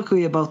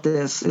specifically about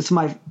this. It's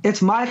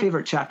my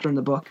favorite chapter in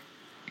the book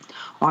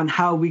on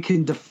how we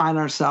can define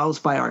ourselves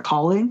by our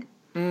calling.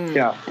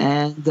 Yeah.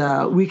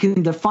 And we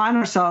can define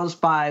ourselves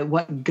by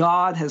what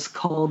God has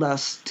called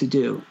us to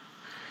do.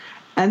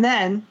 And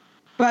then,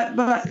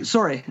 but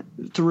sorry,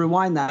 to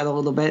rewind that a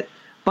little bit,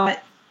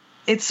 But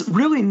it's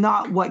really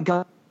not what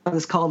God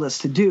has called us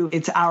to do.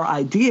 It's our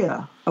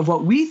idea of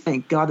what we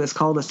think God has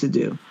called us to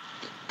do.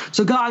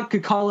 So God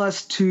could call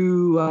us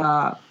to,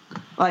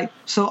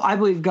 so I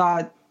believe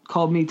God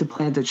called me to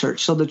plant a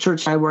church. So the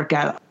church I work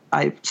at,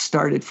 I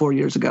started 4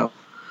 years ago.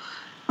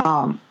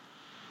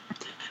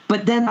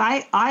 But then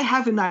I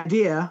have an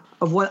idea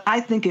of what I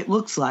think it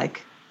looks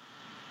like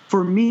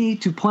for me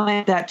to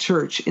plant that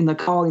church in the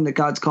calling that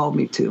God's called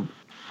me to.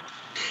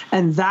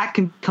 And that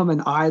can become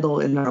an idol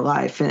in our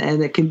life,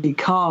 and it can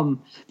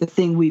become the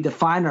thing we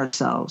define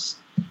ourselves.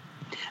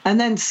 And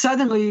then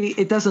suddenly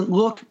it doesn't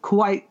look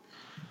quite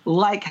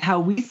like how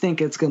we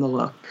think it's going to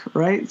look,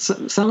 right?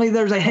 So suddenly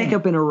there's a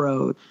hiccup in a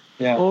road.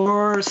 Yeah.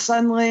 Or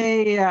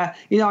suddenly,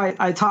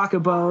 I talk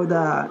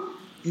about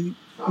in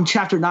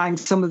chapter 9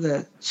 some of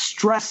the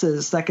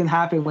stresses that can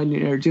happen when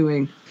you're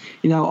doing,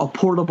 a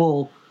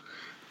portable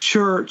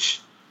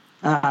church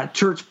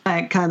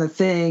plant kind of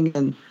thing.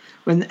 And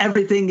when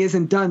everything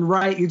isn't done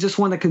right, you just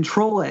want to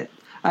control it.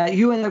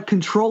 You end up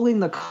controlling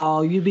the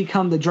call. You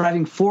become the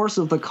driving force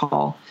of the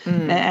call.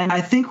 And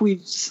I think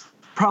we've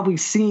probably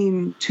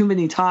seen too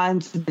many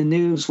times in the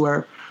news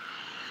where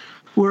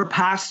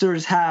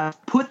pastors have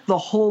put the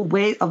whole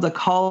weight of the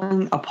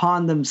calling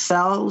upon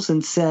themselves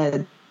and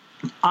said,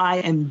 I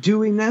am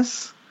doing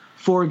this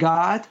for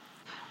God,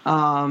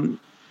 and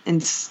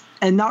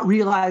not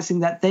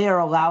realizing that they are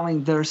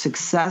allowing their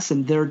success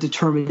and their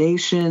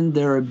determination,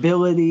 their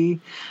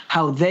ability,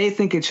 how they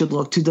think it should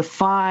look to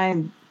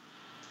define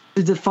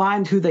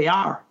who they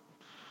are.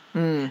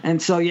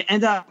 And so you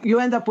end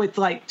up with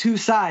like two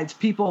sides: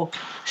 people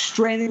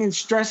straining and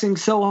stressing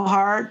so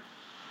hard,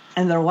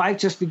 and their life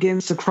just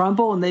begins to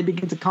crumble, and they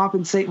begin to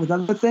compensate with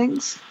other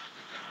things,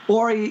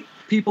 or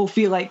people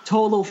feel like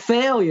total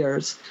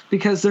failures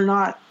because they're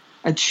not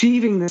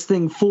achieving this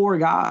thing for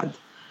God.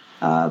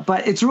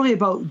 But it's really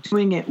about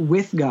doing it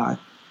with God.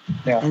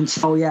 Yeah. And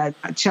so, that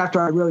chapter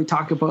I really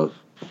talk about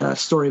the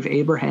story of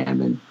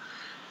Abraham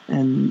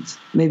and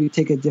maybe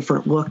take a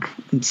different look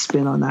and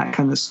spin on that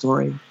kind of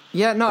story.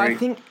 Yeah, no,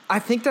 right. I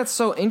think that's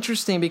so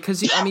interesting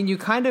because you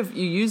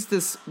use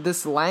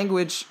this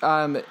language.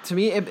 To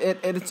me,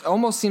 it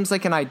almost seems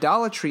like an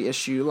idolatry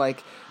issue,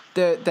 like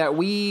that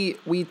we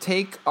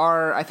take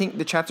our. I think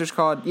the chapter's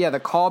called the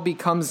call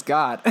becomes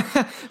God.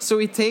 So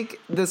we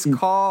take this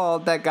call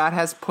that God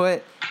has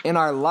put in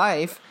our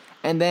life,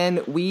 and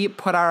then we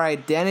put our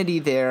identity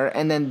there,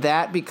 and then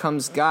that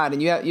becomes God.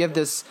 And you have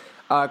this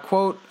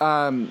quote,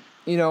 on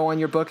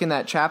your book in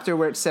that chapter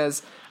where it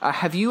says,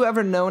 "Have you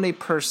ever known a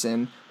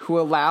person who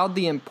allowed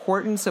the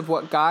importance of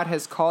what God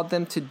has called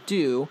them to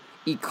do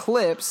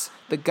eclipse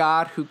the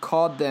God who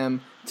called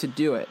them to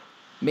do it?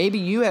 Maybe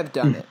you have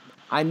done it.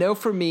 I know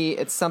for me,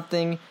 it's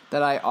something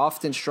that I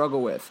often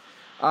struggle with."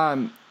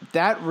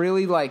 That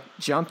really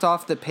jumped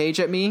off the page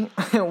at me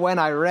when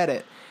I read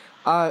it,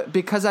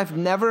 because I've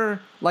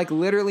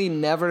literally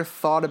never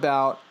thought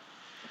about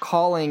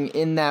calling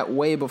in that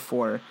way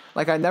before.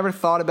 I never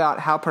thought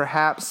about how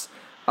perhaps,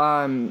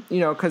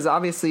 because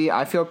obviously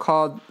I feel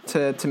called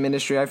to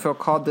ministry. I feel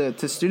called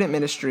to student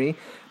ministry,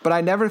 but I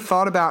never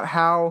thought about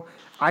how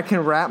I can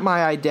wrap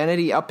my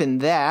identity up in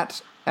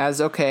that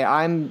as, okay,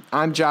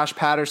 I'm Josh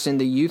Patterson,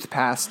 the youth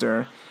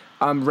pastor,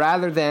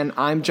 rather than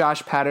I'm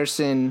Josh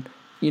Patterson,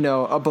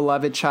 a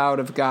beloved child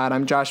of God.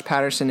 I'm Josh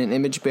Patterson, an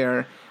image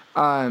bearer.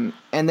 And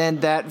then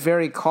that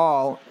very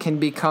call can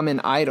become an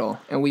idol,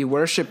 and we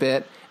worship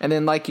it. And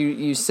then, like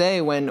you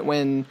say,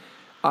 when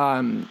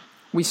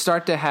we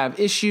start to have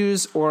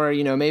issues, or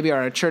maybe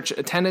our church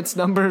attendance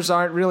numbers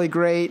aren't really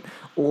great,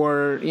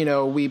 or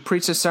we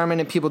preach a sermon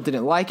and people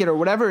didn't like it, or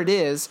whatever it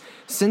is,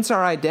 since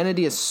our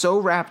identity is so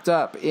wrapped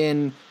up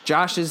in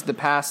Josh is the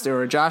pastor,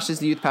 or Josh is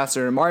the youth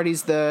pastor, or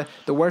Marty's the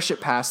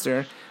worship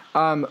pastor,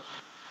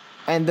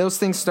 and those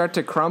things start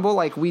to crumble,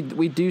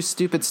 we do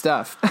stupid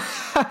stuff.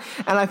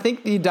 And I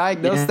think you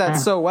diagnosed that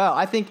so well.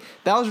 I think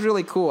that was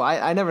really cool.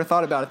 I never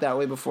thought about it that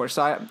way before,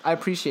 so I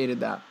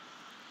appreciated that.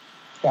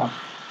 Yeah,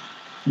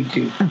 me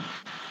too.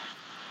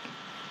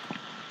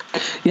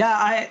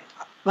 Yeah,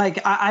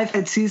 I've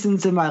had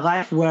seasons in my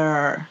life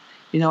where,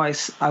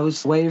 I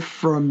was away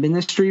from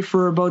ministry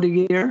for about a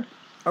year.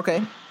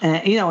 Okay.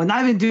 And and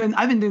I've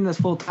been doing this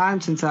full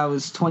time since I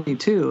was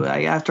 22,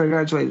 after I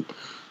graduated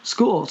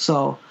school.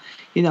 So,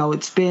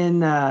 it's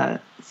been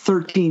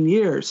 13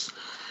 years.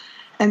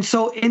 And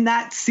so in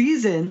that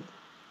season,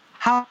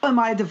 how am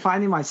I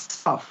defining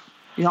myself?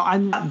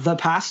 I'm not the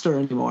pastor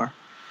anymore,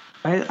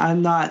 right?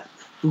 I'm not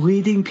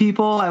leading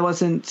people. I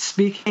wasn't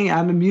speaking.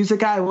 I'm a music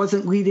guy. I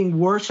wasn't leading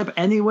worship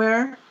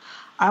anywhere.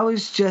 I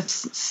was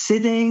just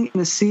sitting in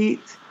the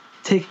seat,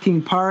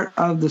 taking part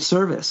of the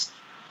service.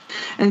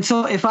 And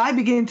so if I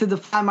begin to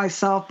define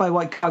myself by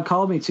what God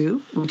called me to,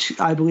 which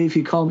I believe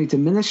he called me to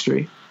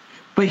ministry,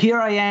 but here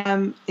I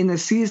am in a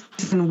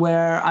season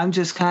where I'm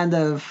just kind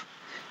of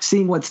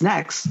seeing what's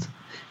next.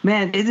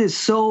 Man, it is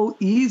so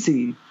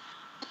easy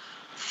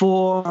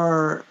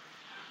for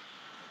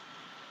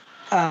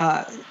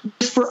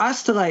just for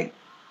us to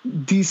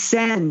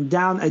descend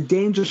down a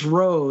dangerous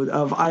road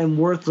of I am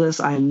worthless,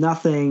 I am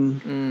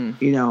nothing,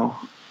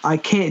 I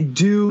can't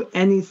do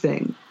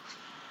anything.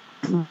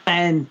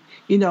 And,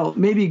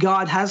 maybe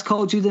God has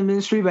called you to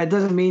ministry, but it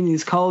doesn't mean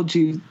he's called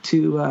you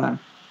to a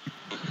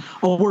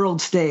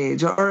world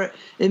stage. Or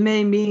it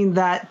may mean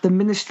that the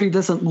ministry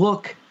doesn't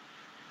look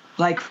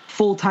like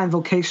full-time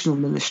vocational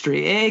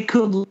ministry. It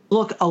could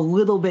look a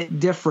little bit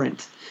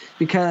different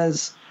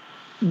because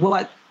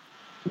what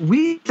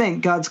we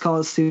think God's called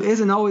us to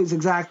isn't always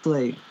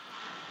exactly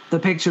the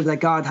picture that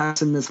God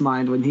has in his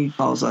mind when he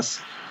calls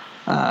us.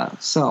 Yeah.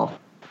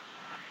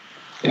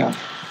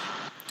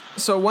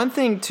 So one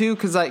thing too,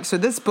 because so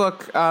this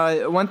book,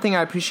 one thing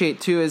I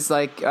appreciate too is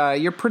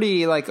you're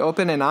pretty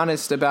open and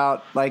honest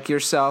about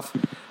yourself,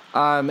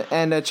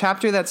 and a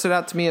chapter that stood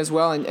out to me as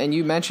well, and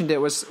you mentioned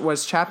it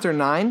was chapter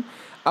 9,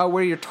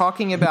 where you're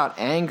talking about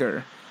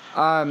anger,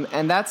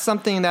 and that's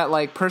something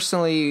that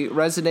personally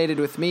resonated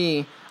with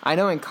me. I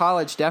know in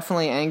college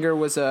definitely anger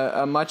was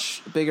a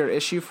much bigger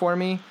issue for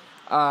me,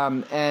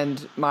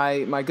 and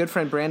my good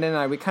friend Brandon and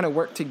I, we kind of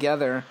worked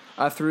together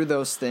through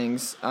those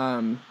things.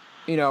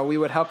 We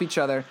would help each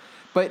other.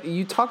 But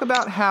you talk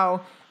about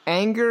how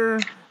anger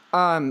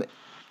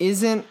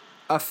isn't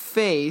a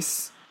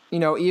face,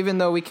 even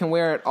though we can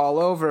wear it all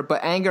over,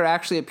 but anger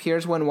actually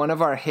appears when one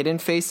of our hidden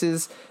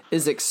faces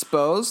is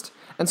exposed.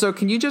 And so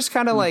can you just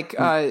kind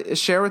of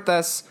share with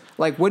us,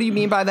 what do you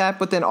mean by that?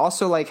 But then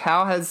also,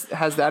 how has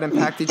that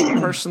impacted you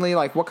personally?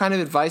 What kind of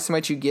advice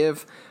might you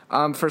give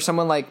for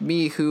someone like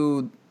me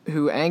who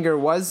anger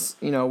was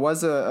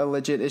a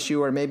legit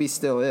issue or maybe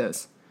still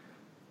is?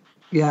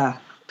 Yeah.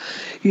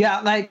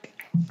 Yeah,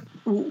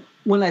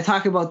 when I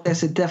talk about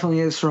this, it definitely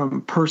is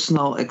from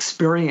personal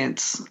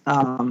experience.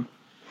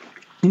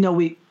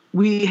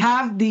 We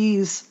have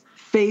these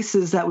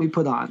faces that we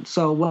put on.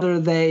 So whether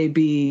they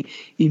be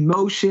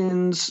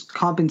emotions,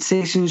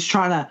 compensations,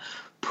 trying to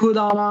put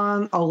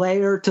on a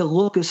layer to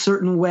look a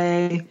certain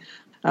way,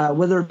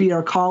 whether it be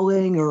our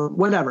calling or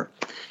whatever.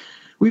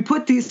 We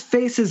put these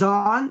faces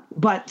on,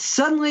 but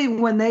suddenly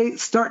when they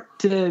start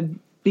to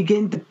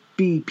begin to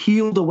be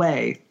peeled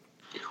away,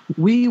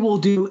 we will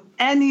do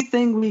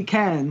anything we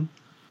can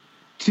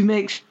to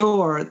make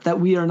sure that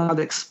we are not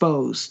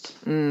exposed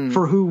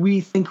for who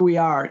we think we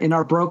are in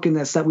our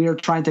brokenness that we are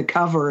trying to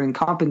cover and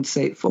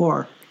compensate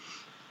for.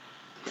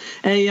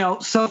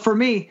 And, so for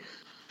me,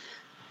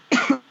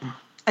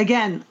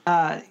 again,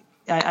 I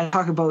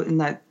talk about in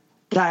that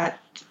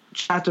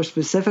chapter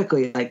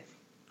specifically,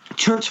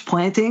 church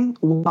planting,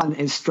 one,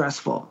 is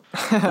stressful.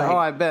 Oh,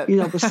 I bet.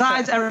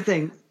 Besides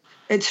everything,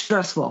 it's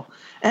stressful.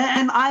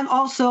 And I'm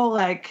also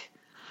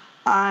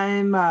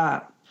I'm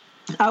a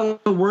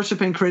worship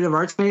and creative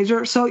arts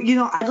major. So,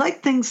 I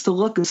like things to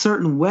look a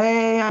certain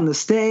way on the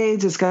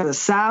stage. It's got to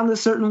sound a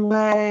certain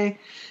way.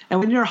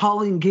 And when you're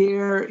hauling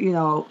gear,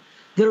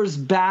 there's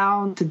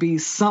bound to be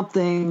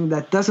something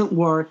that doesn't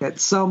work at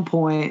some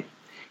point.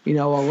 A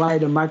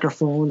light, a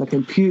microphone, a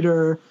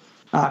computer.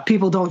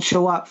 People don't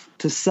show up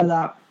to set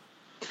up.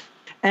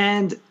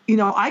 And,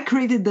 I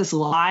created this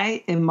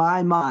lie in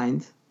my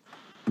mind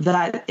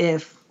that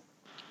if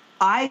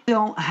I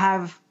don't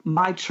have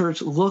my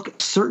church look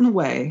a certain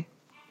way,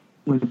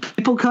 when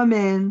people come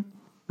in,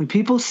 when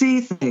people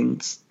see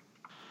things,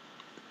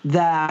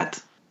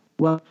 that,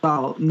 well,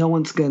 no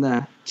one's going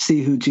to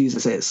see who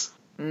Jesus is.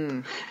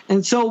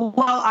 And so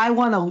while I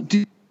want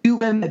to do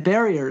them at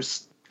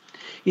barriers,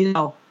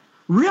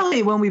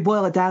 really when we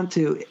boil it down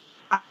to,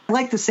 I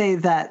like to say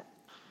that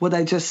what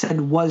I just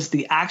said was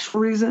the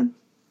actual reason.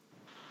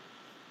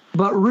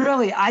 But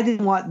really, I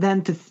didn't want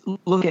them to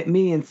look at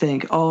me and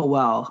think, oh,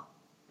 well,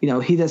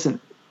 he's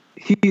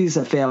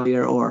a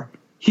failure, or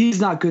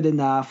he's not good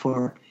enough,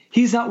 or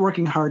he's not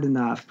working hard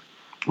enough,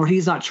 or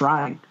he's not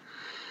trying.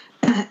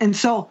 And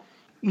so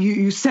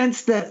you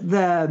sense that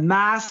the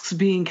masks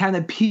being kind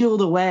of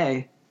peeled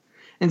away.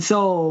 And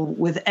so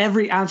with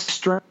every ounce of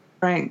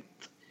strength,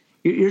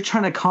 you're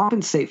trying to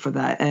compensate for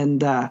that.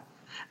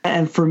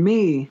 And for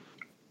me,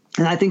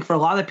 and I think for a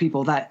lot of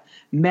people, that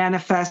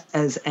manifests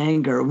as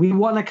anger. We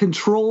want to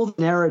control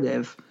the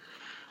narrative.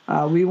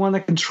 We want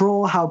to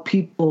control how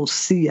people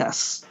see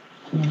us.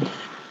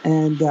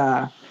 And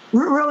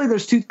really,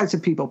 there's two types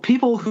of people.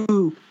 People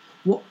who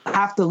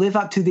have to live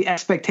up to the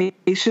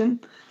expectation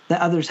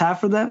that others have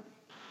for them,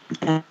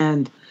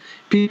 and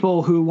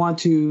people who want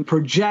to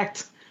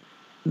project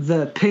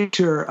the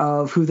picture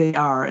of who they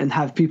are and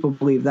have people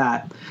believe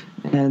that.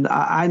 And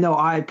I know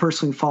I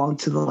personally fall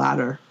into the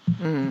latter.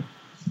 Mm-hmm.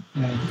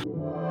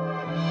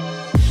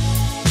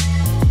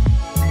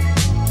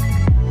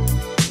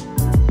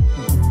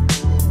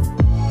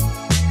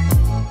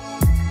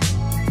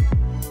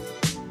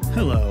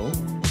 Hello.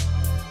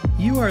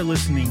 You are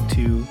listening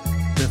to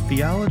the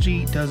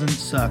Theology Doesn't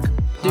Suck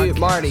podcast. Dude,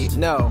 Marty,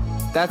 no.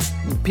 That's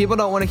people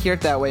don't want to hear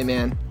it that way,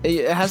 man.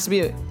 It has to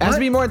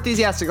be more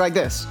enthusiastic like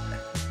this.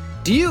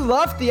 Do you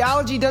love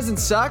Theology Doesn't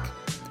Suck?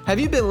 Have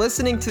you been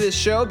listening to this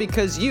show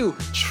because you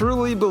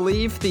truly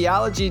believe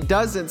theology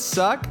doesn't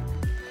suck?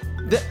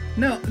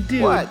 No,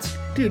 dude. What?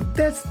 Dude,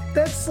 that's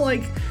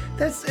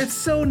it's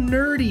so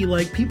nerdy.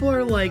 Like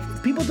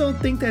people don't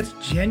think that's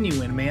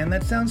genuine, man.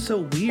 That sounds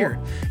so weird.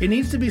 It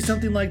needs to be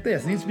something like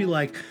this. It needs to be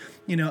like,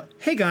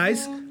 hey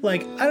guys,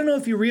 like, I don't know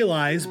if you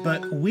realize,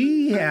 but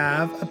we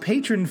have a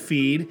patron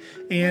feed,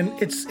 and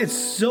it's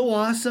so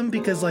awesome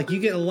because like you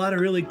get a lot of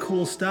really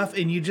cool stuff,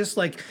 and you just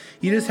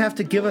have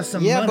to give us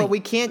some money. Yeah, but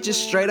we can't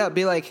just straight up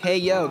be like, hey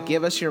yo,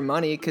 give us your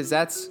money, because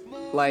that's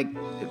like,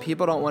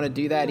 people don't want to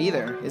do that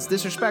either. It's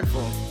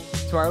disrespectful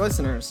to our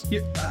listeners.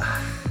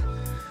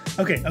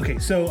 Okay,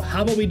 so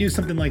how about we do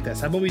something like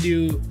this? How about we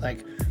do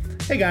like,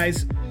 hey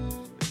guys,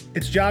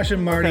 it's Josh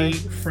and Marty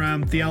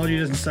from Theology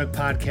Doesn't Suck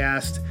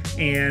podcast.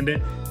 And,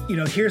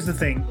 here's the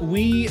thing.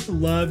 We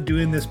love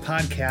doing this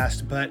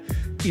podcast, but,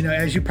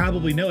 as you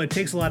probably know, it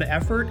takes a lot of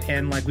effort.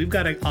 And, like, we've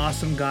got an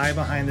awesome guy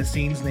behind the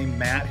scenes named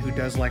Matt who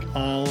does, like,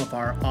 all of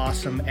our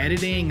awesome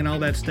editing and all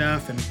that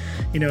stuff. And,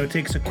 it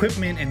takes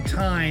equipment and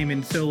time.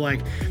 And so, like,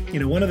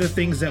 one of the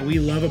things that we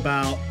love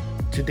about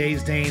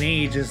today's day and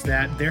age is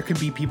that there could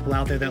be people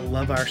out there that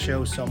love our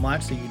show so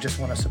much that you just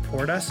want to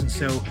support us. And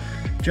so,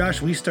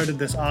 Josh, we started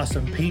this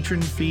awesome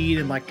patron feed,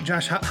 and like,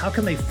 Josh, how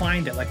can they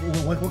find it? Like,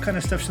 what kind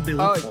of stuff should they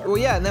look for? Well,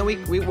 yeah, and then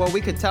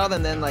we could tell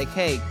them then, like,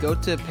 hey, go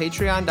to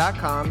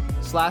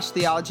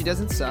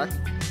patreon.com/theologydoesn'tsuck,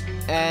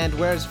 and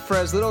whereas for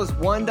as little as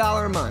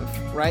 $1 a month,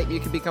 right, you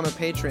could become a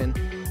patron.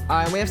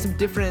 And we have some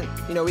different,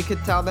 we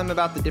could tell them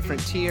about the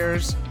different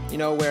tiers,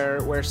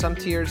 where some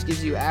tiers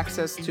gives you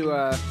access to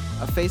a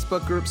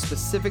Facebook group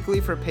specifically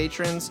for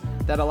patrons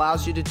that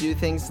allows you to do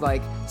things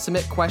like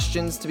submit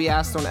questions to be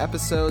asked on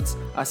episodes,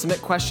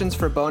 submit questions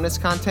for bonus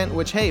content,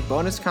 which, hey,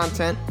 bonus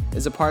content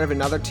is a part of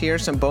another tier,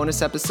 some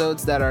bonus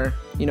episodes that are,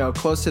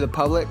 close to the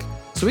public.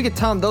 So we could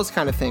tell them those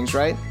kind of things,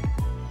 right?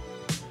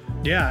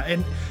 Yeah,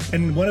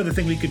 and one other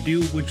thing we could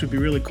do, which would be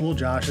really cool,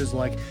 Josh, is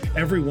like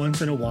every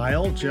once in a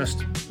while,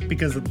 just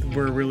because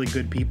we're really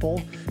good people,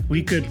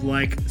 we could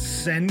like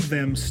send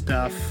them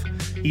stuff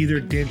either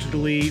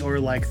digitally or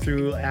like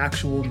through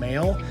actual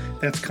mail.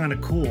 That's kind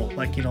of cool.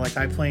 Like, like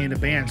I play in a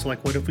band, so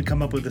like what if we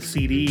come up with a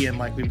CD and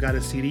like we've got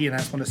a CD and I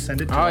just want to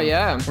send it to them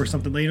yeah, or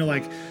something,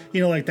 like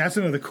that's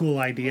another cool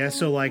idea.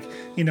 So like,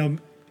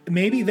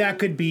 maybe that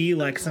could be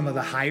like some of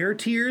the higher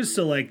tiers.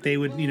 So like they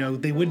would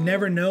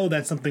never know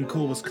that something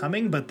cool was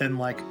coming, but then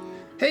like,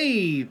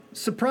 hey,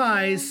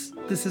 surprise,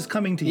 this is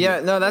coming to you. Yeah,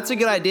 no, that's a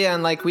good idea.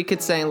 And like we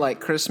could say like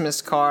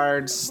Christmas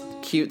cards,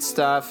 cute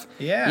stuff.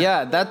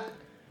 Yeah, that'd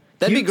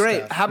be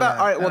great. Stuff. How about,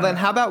 all right, well then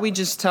how about we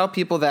just tell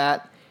people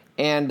that,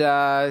 and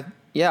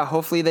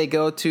hopefully they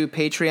go to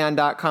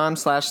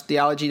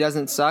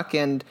patreon.com/theologydoesn'tsuck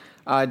and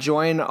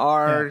join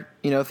our,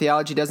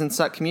 Theology Doesn't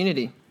Suck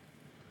community.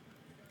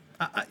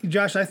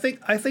 Josh, I think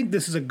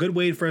this is a good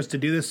way for us to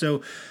do this.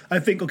 So I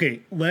think,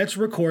 okay, let's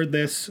record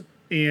this.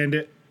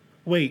 And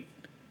wait,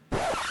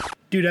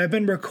 dude, I've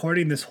been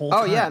recording this whole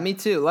time. Oh, yeah, me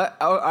too.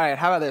 All right,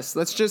 how about this?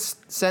 Let's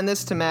just send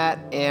this to Matt,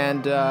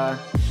 and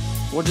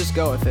we'll just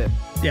go with it.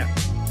 Yeah.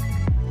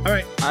 All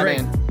right,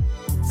 great. Man.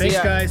 Thanks,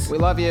 guys. We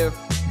love you.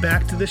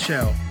 Back to the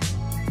show.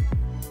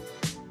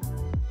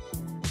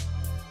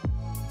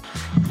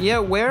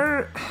 Yeah,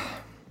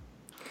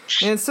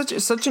 and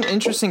it's such an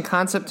interesting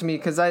concept to me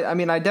because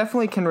I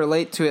definitely can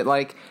relate to it.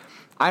 Like,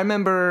 I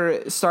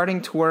remember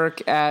starting to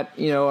work at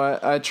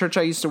a church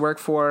I used to work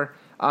for,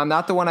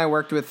 not the one I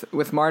worked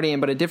with Marty in,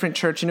 but a different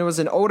church, and it was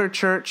an older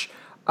church,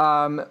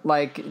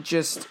 like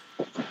just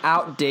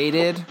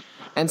outdated.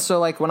 And so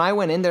like when I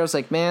went in there, I was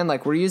like, man,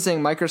 like we're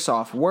using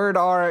Microsoft Word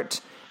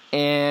art,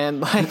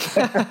 and like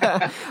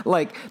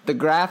like the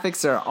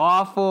graphics are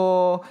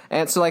awful,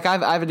 and so like I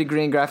have a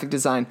degree in graphic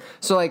design,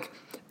 so like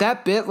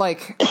that bit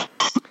like.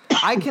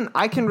 I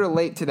can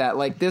relate to that.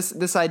 Like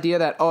this idea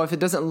that, oh, if it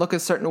doesn't look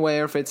a certain way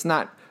or if it's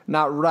not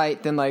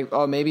right, then like,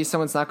 oh, maybe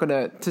someone's not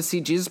going to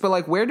see Jesus. But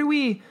like, where do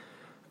we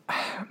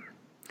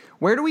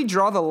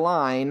draw the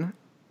line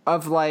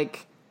of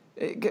like,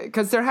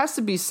 because there has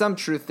to be some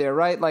truth there,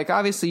 right? Like,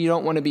 obviously you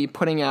don't want to be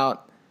putting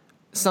out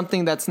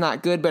something that's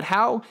not good, but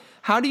how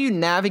do you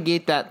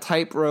navigate that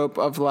tightrope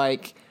of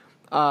like,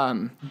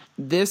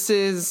 this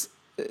is,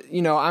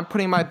 I'm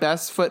putting my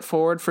best foot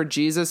forward for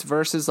Jesus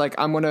versus like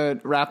I'm going to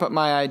wrap up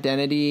my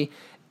identity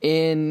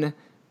in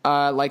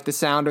like the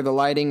sound or the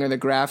lighting or the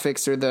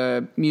graphics or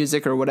the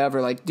music or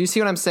whatever. Like, do you see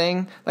what I'm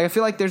saying? Like, I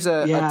feel like there's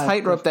a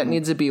tightrope that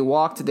needs to be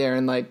walked there.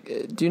 And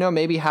like, do you know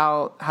maybe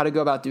how to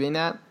go about doing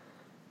that?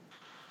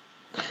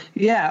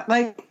 Yeah,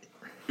 like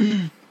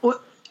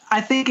I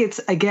think it's,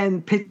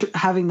 again,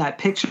 having that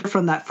picture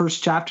from that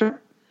first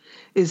chapter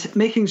is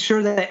making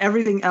sure that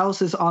everything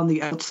else is on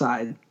the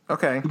outside.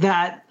 Okay.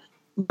 That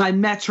my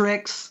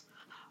metrics,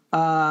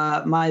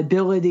 my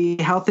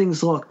ability, how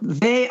things look,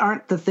 they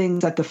aren't the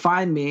things that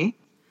define me.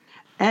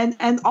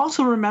 And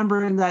also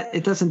remembering that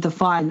it doesn't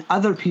define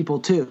other people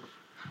too,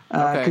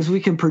 because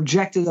we can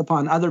project it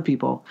upon other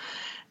people.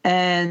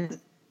 And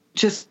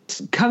just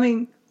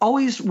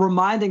always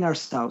reminding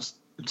ourselves,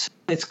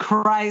 it's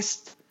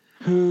Christ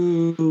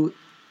who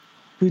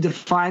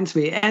defines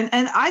me. And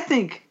I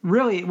think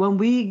really when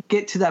we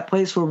get to that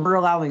place where we're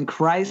allowing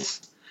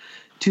Christ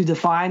to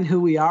define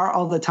who we are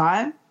all the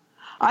time,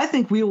 I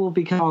think we will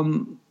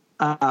become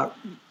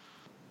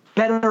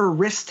better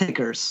risk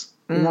takers.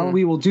 You know,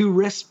 we will do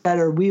risks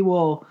better. We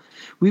will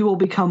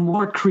become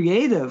more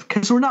creative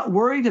because we're not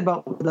worried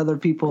about what other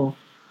people.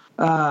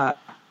 I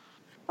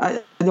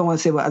don't want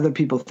to say what other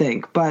people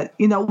think, but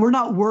you know, we're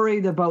not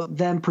worried about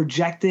them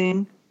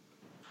projecting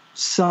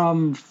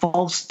some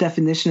false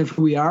definition of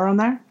who we are on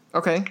there.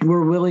 Okay.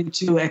 We're willing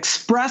to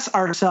express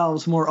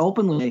ourselves more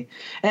openly,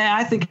 and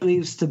I think it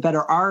leads to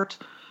better art,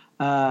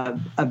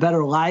 a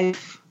better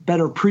life,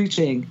 better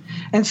preaching,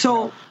 and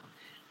so.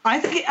 I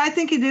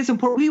think it is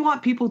important. We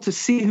want people to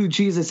see who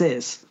Jesus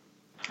is.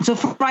 So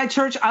for my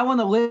church, I want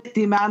to limit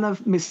the amount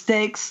of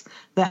mistakes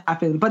that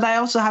happen. But I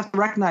also have to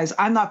recognize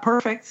I'm not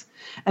perfect,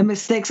 and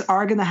mistakes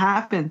are going to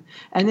happen.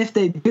 And if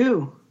they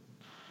do,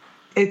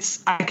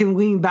 I can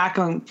lean back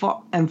on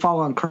and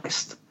fall on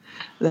Christ.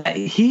 That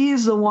He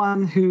is the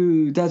one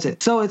who does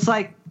it. So it's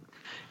like,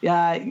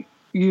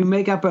 you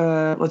make up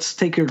let's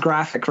take your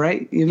graphic,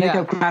 right? You make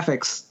up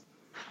graphics.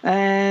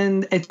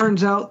 And it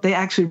turns out they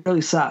actually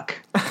really suck.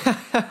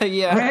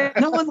 Yeah. Right?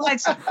 No one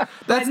likes it.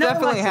 That's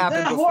definitely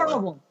happened. They're before.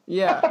 horrible.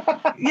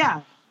 Yeah.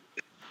 Yeah.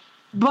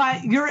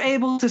 But you're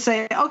able to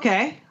say,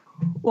 okay,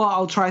 well,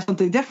 I'll try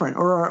something different,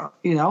 or,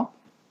 you know,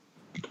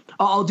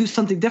 I'll do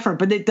something different,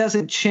 but it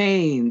doesn't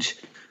change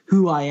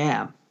who I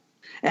am.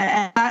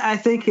 And I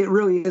think it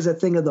really is a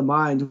thing of the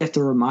mind. We have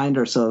to remind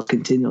ourselves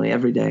continually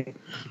every day.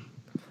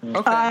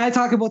 Okay. I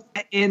talk about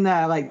that in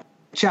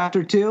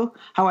chapter 2,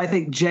 how I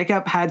think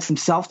Jacob had some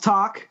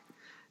self-talk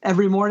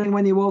every morning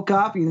when he woke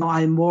up. You know,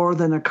 I'm more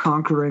than a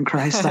conqueror in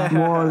Christ. I'm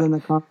more than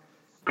a conqueror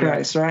in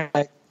Christ, right?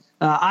 Like,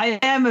 I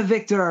am a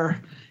victor,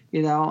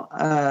 you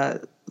know,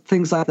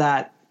 things like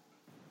that.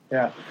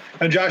 Yeah.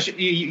 And Josh,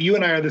 you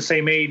and I are the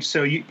same age,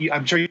 so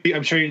I'm sure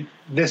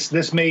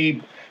this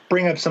may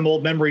bring up some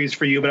old memories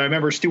for you, but I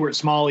remember Stuart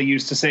Smalley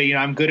used to say, you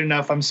know, I'm good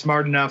enough, I'm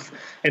smart enough,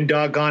 and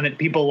doggone it,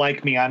 people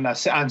like me on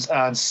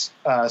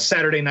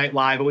Saturday Night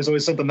Live. It was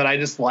always something that I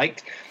just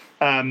liked.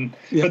 But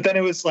then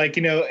it was like,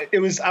 you know, it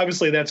was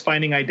obviously that's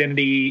finding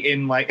identity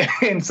in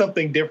in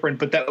something different,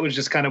 but that was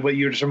just kind of what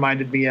you just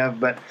reminded me of.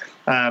 But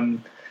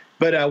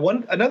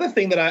another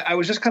thing that I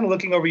was just kind of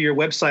looking over your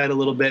website a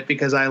little bit,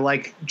 because I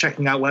like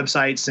checking out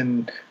websites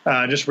and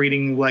just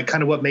reading like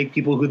kind of what make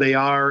people who they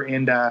are.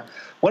 And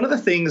one of the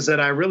things that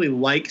I really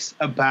liked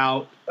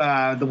about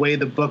the way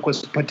the book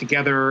was put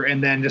together,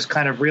 and then just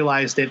kind of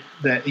realized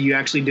that you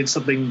actually did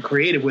something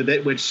creative with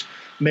it, which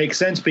makes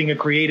sense being a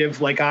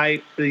creative like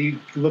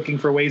looking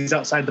for ways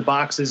outside the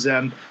box, is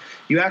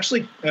you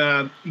actually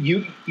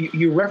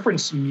you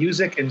reference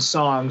music and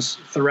songs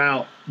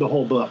throughout the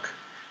whole book.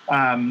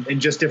 In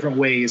just different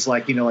ways,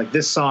 like, you know, like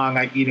this song,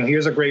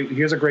 here's a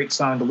great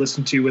song to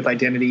listen to with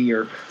identity,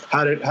 or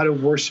how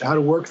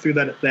to work through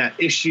that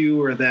issue,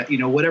 or that, you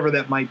know, whatever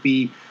that might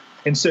be.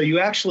 And so you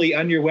actually,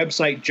 on your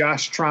website,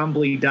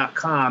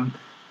 joshtrombley.com,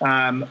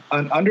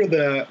 under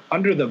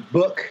the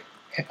book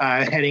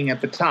heading at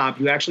the top,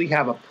 you actually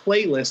have a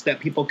playlist that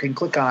people can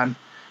click on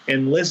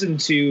and listen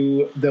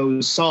to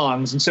those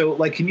songs. And so,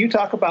 like, can you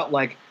talk about,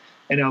 like,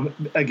 you know,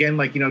 again,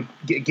 like, you know,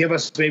 give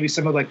us maybe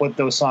some of like what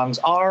those songs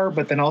are,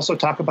 but then also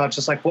talk about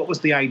just like what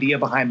was the idea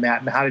behind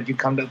that, and how did you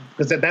come to,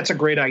 because that's a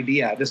great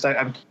idea.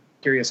 I'm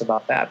curious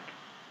about that.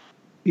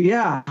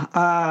 Yeah.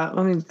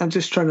 I'm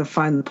just trying to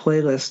find the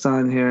playlist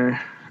on here.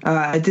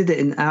 I did it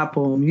in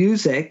Apple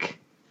Music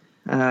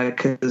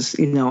because,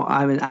 you know,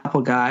 I'm an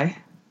Apple guy.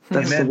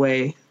 That's Amen. The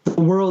way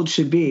the world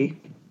should be.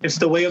 It's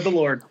the way of the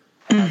Lord.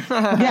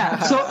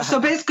 Yeah.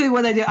 So basically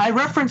what I did, I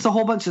referenced a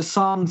whole bunch of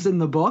songs in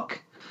the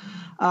book.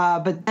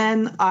 But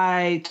then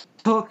I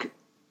took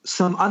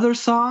some other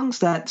songs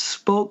that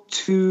spoke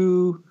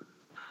to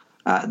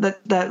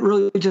that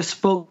really just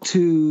spoke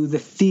to the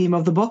theme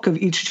of the book, of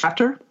each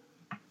chapter.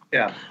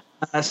 Yeah.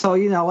 So,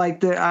 you know,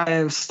 like I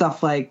have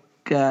stuff like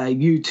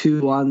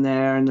U2 on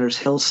there, and there's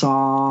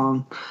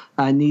Hillsong,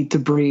 Need to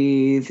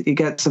Breathe. You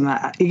got to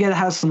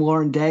have some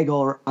Lauren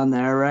Daigle on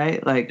there,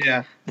 right? Like,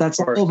 yeah, that's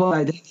all about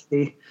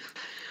identity.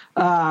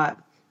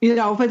 You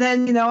know, but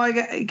then, you know,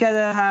 I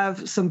gotta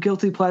have some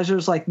guilty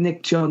pleasures like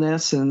Nick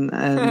Jonas and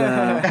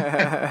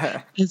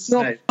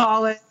Phil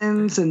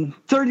Collins and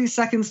 30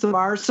 Seconds to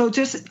Mars. So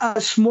just a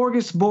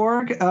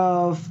smorgasbord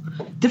of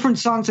different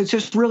songs that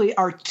just really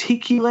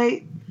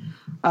articulate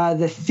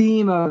the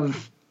theme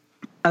of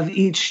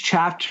each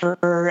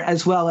chapter,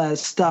 as well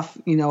as stuff,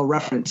 you know,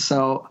 reference.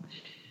 So,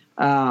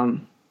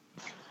 yeah.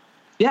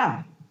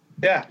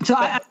 So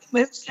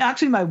it's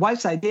actually my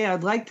wife's idea.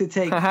 I'd like to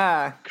take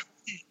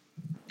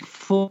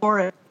for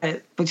it,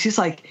 but she's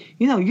like,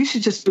 you know, you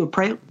should just do a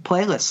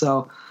playlist.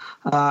 So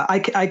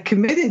I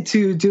committed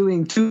to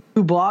doing 2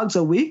 blogs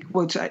a week,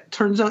 which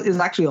turns out is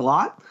actually a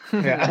lot.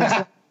 Yeah.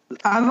 So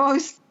I'm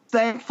always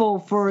thankful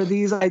for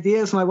these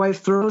ideas my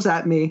wife throws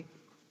at me.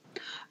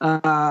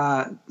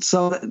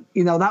 So,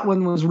 you know, that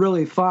one was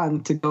really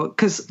fun to go,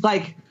 because,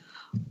 like,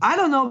 I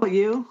don't know about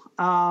you,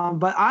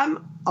 but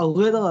I'm a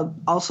little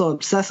also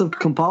obsessive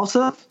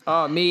compulsive.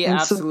 Oh, me, and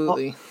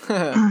absolutely.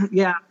 So,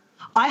 yeah.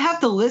 I have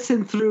to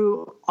listen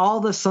through all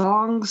the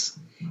songs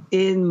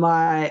in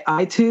my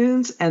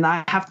iTunes and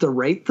I have to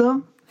rate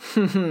them.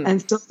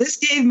 And so this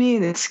gave me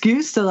an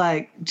excuse to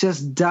like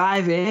just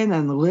dive in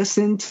and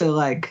listen to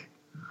like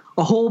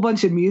a whole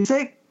bunch of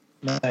music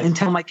and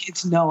tell my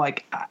kids, no,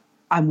 like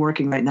I'm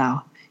working right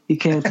now. You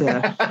can't.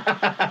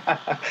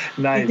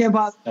 Nice. You can't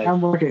bother. Nice.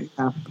 I'm working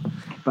now.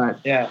 But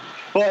yeah.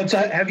 Well, so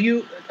have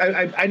you?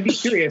 I'd be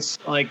curious.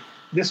 Like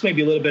this may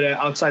be a little bit of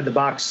outside the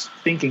box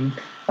thinking,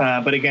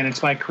 but again,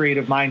 it's my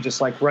creative mind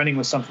just like running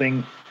with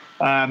something.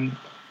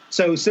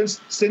 So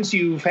since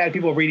you've had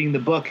people reading the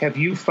book, have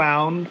you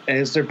found,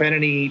 has there been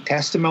any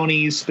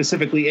testimonies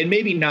specifically, and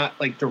maybe not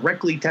like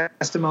directly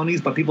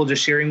testimonies, but people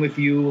just sharing with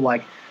you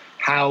like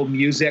how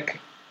music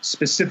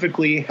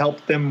specifically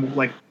helped them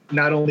like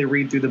not only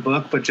read through the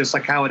book, but just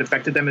like how it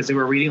affected them as they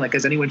were reading? Like,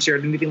 has anyone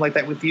shared anything like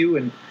that with you?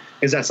 And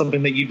is that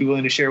something that you'd be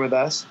willing to share with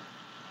us?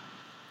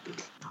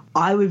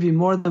 I would be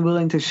more than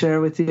willing to share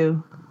with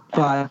you,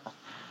 but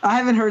I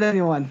haven't heard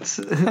anyone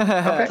talk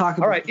about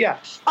All right. Yeah.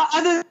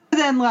 other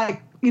than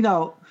like, you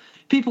know,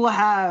 people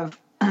have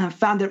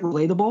found it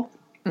relatable.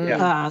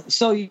 Yeah.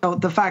 So, you know,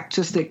 the fact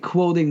just that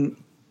quoting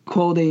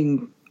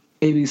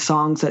maybe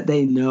songs that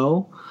they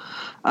know,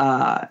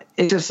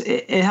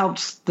 it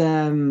helps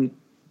them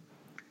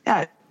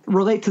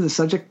relate to the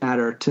subject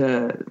matter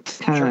to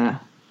kind of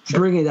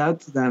bring it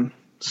out to them.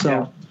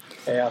 So,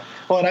 yeah.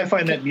 Well, and I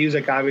find that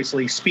music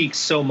obviously speaks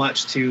so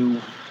much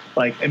to,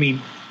 like, I mean,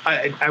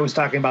 I was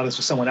talking about this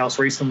with someone else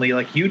recently.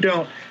 Like, you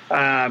don't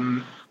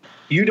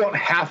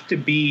have to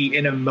be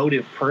an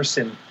emotive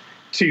person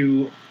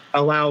to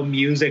allow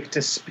music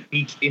to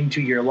speak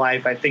into your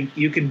life. I think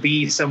you can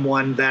be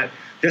someone that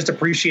just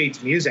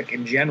appreciates music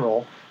in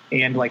general.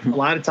 And like a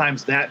lot of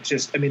times that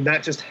just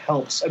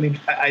helps. I mean,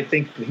 I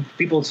think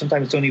people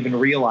sometimes don't even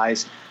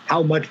realize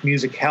how much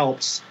music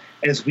helps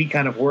as we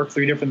kind of work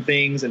through different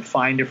things and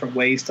find different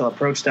ways to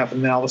approach stuff.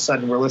 And then all of a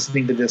sudden we're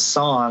listening to this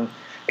song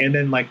and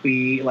then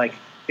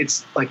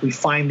it's like we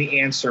find the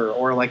answer,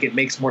 or like it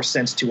makes more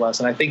sense to us.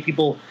 And I think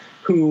people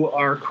who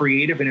are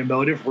creative and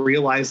emotive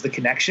realize the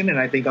connection. And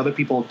I think other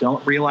people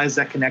don't realize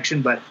that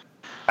connection. But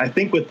I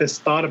think with this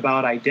thought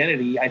about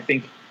identity, I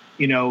think,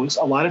 you know,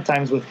 a lot of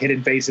times with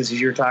Hidden Faces,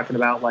 as you're talking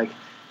about, like,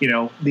 you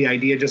know, the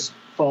idea just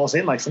falls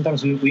in. Like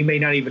sometimes we may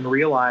not even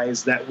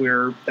realize that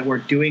we're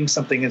doing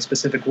something in a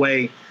specific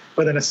way,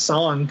 but then a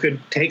song could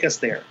take us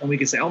there, and we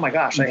could say, "Oh my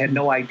gosh, I had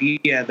no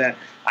idea that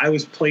I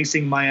was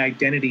placing my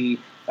identity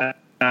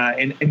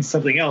in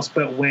something else."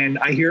 But when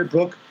I hear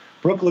Brooke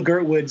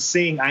Legertwood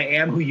sing "I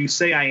Am Who You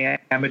Say I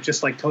Am," it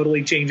just like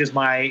totally changes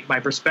my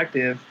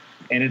perspective.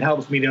 And it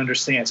helps me to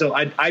understand. So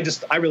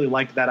I really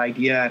liked that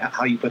idea and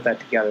how you put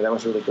that together. That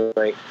was really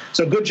great.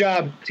 So good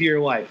job to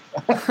your wife.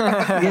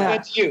 Yeah.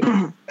 That's you.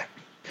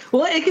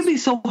 Well, it can be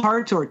so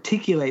hard to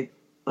articulate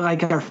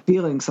like our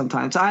feelings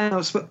sometimes. I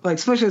know, like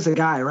especially as a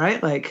guy,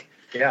 right? Like,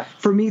 yeah,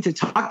 for me to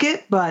talk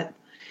it, but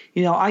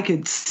you know, I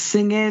could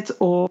sing it,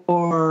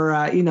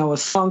 or you know, a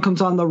song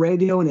comes on the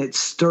radio and it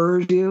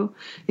stirs you.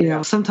 You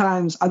know,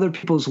 sometimes other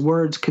people's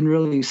words can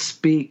really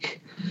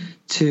speak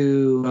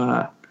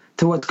to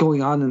what's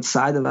going on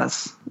inside of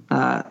us.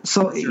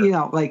 So, you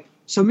know, like,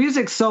 so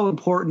music's so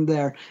important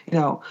there. You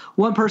know,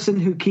 one person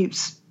who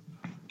keeps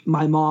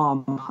my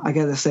mom, I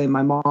got to say,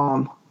 my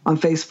mom on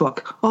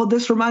Facebook. "Oh,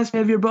 this reminds me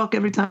of your book"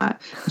 every time.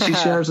 She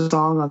shares a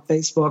song on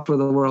Facebook for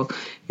the world.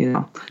 You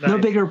know, nice. No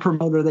bigger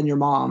promoter than your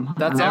mom.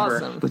 That's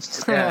awesome.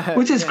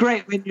 Which is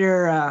great when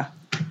you're,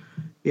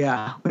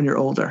 when you're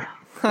older.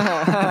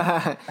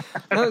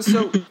 No,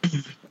 so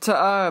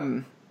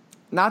to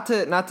not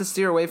to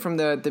steer away from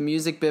the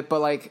music bit,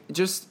 but like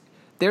just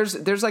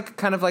there's like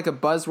kind of like a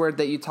buzzword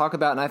that you talk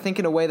about, and I think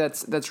in a way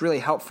that's really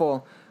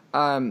helpful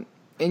in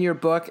your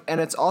book,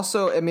 and it's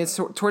also, I mean, it's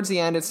towards the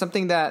end, it's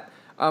something that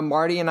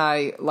Marty and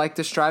I like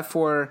to strive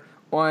for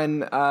on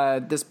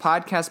this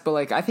podcast, but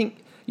like I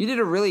think you did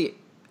a really,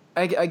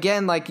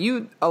 again, like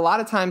you, a lot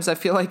of times I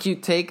feel like you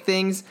take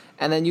things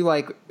and then you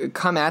like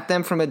come at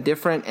them from a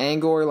different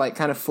angle, or like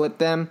kind of flip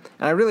them.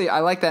 And I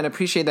like that and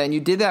appreciate that. And you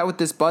did that with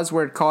this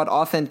buzzword called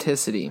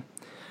authenticity.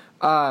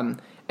 And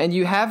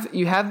you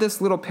have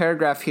this little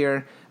paragraph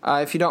here.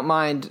 If you don't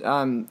mind,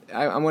 I'm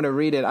going to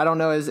read it. I don't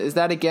know. Is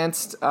that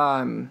against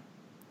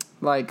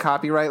like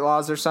copyright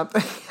laws or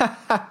something?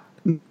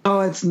 No,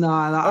 it's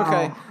not.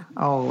 Okay.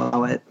 I'll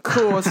allow it.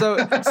 Cool. So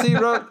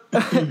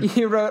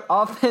you wrote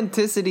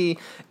authenticity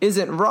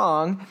isn't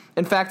wrong.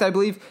 In fact, I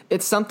believe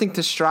it's something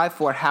to strive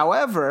for.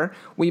 However,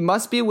 we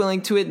must be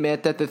willing to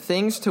admit that the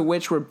things to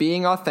which we're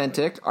being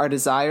authentic, our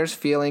desires,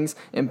 feelings,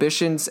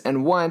 ambitions,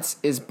 and wants,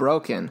 is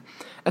broken.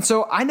 And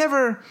so I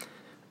never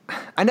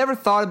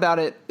thought about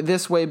it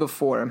this way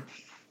before.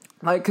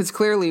 Like, because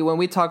clearly when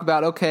we talk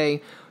about,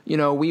 okay, you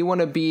know, we want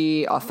to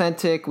be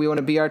authentic, we want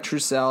to be our true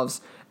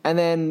selves, and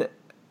then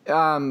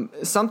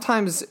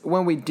sometimes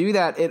when we do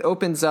that, it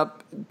opens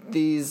up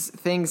these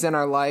things in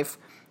our life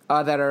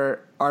that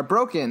are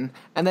broken.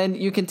 And then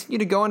you continue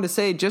to go on to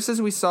say, just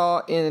as we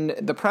saw in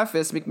the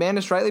preface,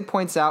 McManus rightly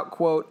points out,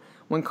 quote,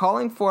 "When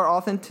calling for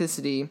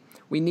authenticity,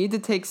 we need to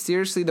take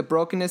seriously the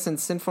brokenness and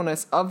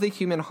sinfulness of the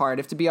human heart.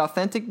 If to be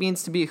authentic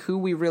means to be who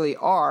we really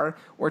are,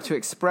 or to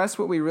express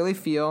what we really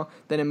feel,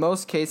 then in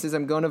most cases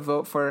I'm going to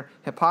vote for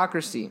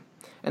hypocrisy.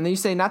 And then you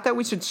say, not that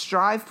we should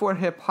strive for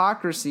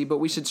hypocrisy, but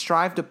we should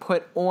strive to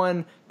put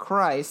on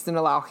Christ and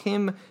allow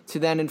him to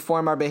then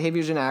inform our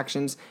behaviors and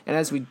actions. And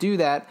as we do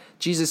that,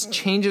 Jesus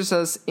changes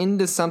us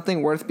into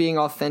something worth being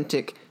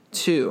authentic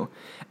to.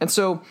 And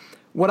so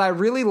what I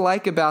really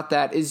like about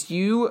that is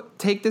you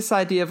take this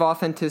idea of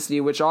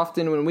authenticity, which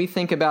often when we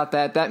think about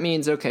that, that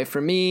means, okay,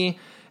 for me,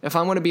 if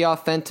I'm going to be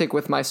authentic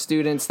with my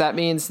students, that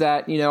means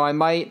that, I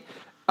might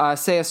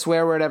say a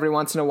swear word every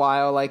once in a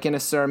while, like in a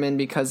sermon,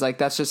 because like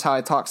that's just how I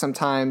talk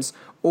sometimes.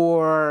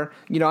 Or,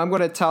 I'm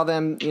going to tell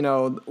them,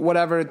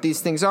 whatever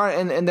these things are.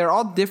 And they're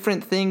all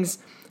different things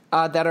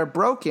that are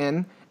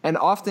broken and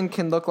often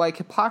can look like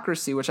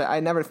hypocrisy, which I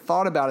never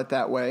thought about it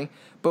that way.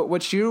 But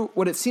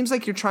what it seems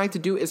like you're trying to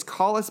do is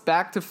call us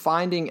back to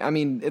finding,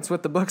 it's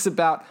what the book's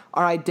about,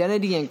 our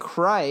identity in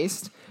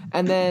Christ,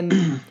 and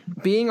then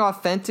being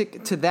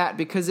authentic to that.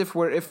 Because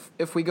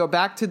if we go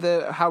back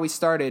to how we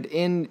started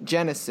in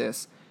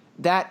Genesis,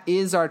 that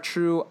is our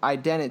true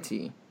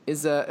identity,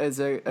 is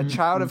a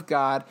child of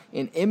God,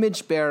 an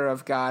image bearer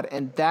of God,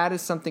 and that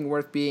is something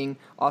worth being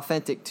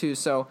authentic to.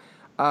 So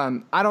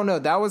I don't know,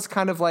 that was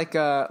kind of like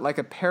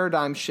a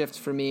paradigm shift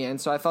for me, and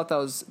so I thought that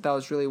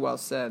was really well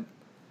said.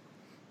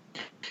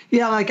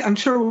 Yeah, like I'm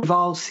sure we've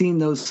all seen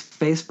those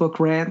Facebook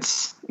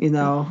rants.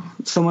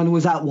 Someone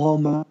was at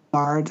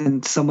Walmart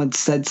and someone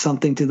said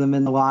something to them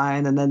in the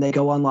line, and then they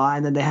go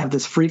online and they have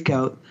this freak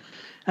out.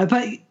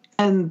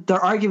 And their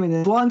argument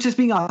is, well, I'm just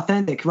being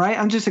authentic, right?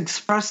 I'm just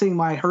expressing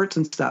my hurts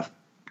and stuff.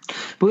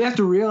 But we have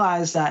to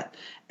realize that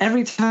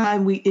every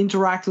time we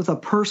interact with a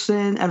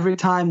person, every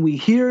time we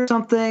hear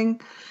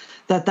something,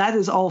 that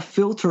is all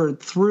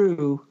filtered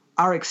through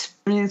our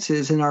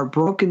experiences and our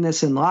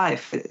brokenness in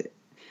life.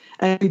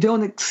 And we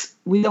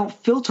don't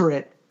filter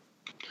it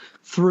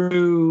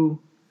through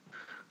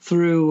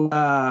who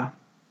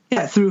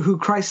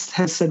Christ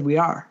has said we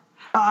are.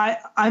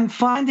 I'm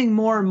finding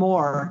more and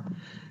more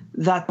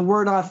that the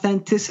word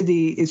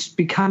authenticity is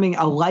becoming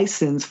a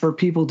license for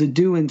people to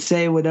do and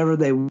say whatever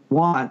they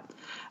want,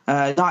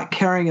 not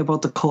caring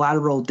about the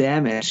collateral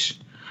damage.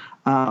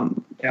 But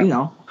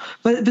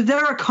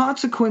there are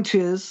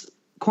consequences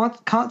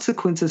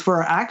for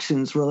our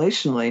actions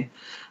relationally.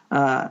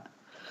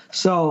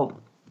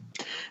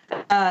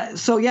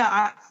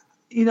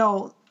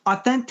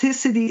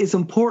 Authenticity is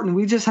important.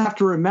 We just have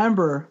to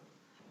remember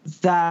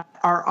that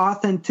our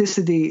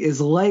authenticity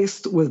is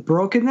laced with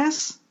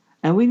brokenness,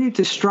 and we need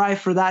to strive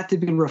for that to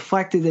be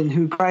reflected in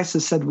who Christ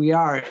has said we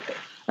are.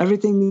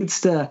 Everything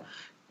needs to,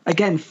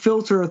 again,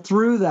 filter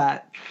through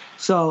that.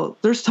 So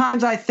there's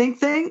times I think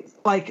things,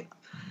 like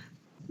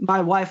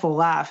my wife will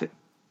laugh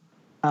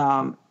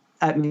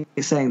at me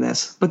saying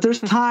this, but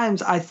there's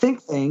times I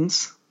think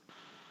things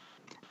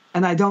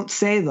and I don't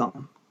say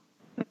them.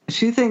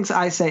 She thinks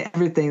I say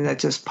everything that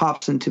just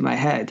pops into my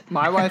head.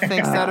 My wife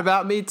thinks that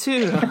about me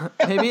too.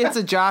 Maybe it's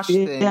a Josh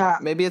thing. Yeah.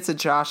 Maybe it's a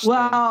Josh thing.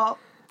 Well,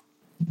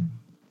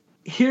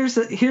 here's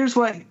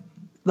what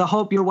the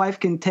hope your wife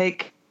can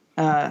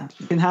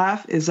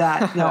have is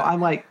that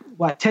I'm like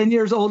 10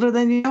 years older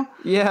than you.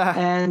 Yeah.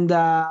 And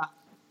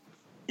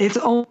it's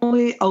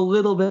only a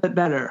little bit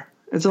better.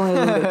 It's only a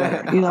little bit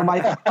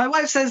better. My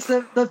wife says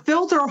that the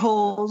filter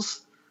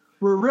holes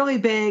were really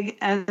big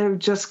and they've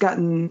just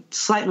gotten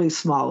slightly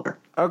smaller.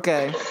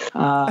 Okay.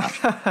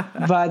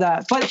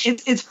 But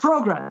it's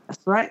progress,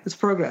 right? It's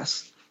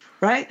progress,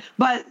 right?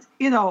 But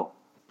what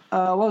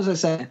was I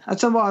saying?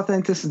 That's about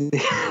authenticity.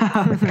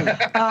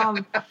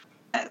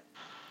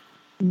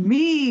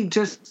 Me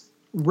just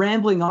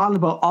rambling on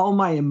about all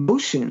my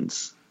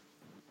emotions,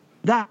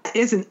 that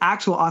isn't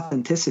actual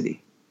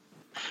authenticity.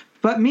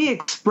 But me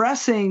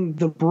expressing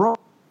the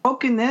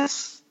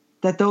brokenness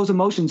that those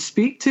emotions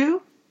speak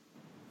to,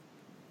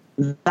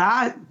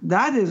 that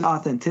is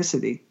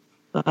authenticity.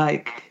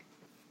 Like,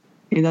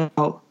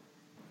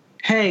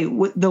 hey,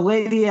 the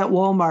lady at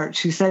Walmart,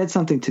 she said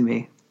something to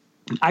me.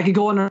 I could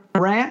go on a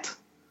rant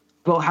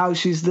about how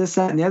she's this,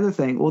 that, and the other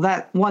thing. Well,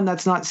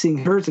 that's not seeing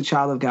her as a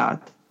child of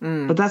God.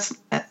 But that's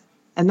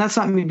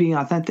not me being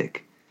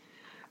authentic.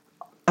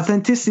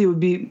 Authenticity would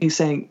be me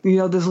saying,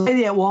 this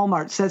lady at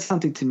Walmart said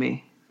something to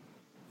me,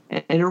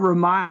 and it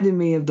reminded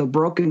me of the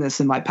brokenness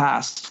in my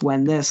past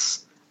when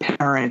this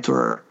parent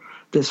or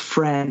this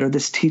friend or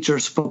this teacher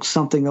spoke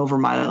something over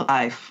my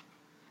life.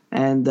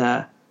 And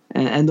the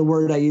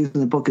word I use in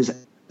the book is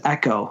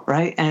echo,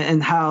 right?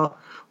 And how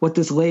what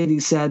this lady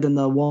said in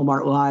the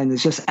Walmart line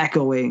is just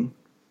echoing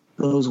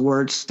those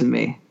words to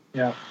me.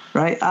 Yeah.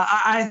 Right?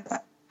 I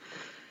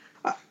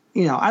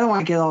don't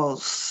want to get all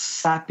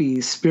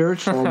sappy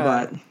spiritual,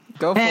 but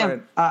go for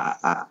it.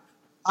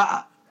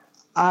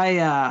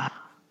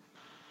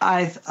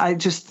 I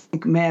just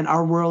think, man,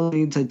 our world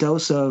needs a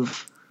dose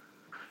of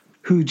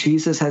who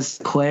Jesus has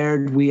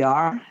declared we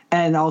are,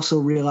 and also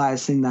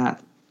realizing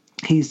that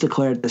he's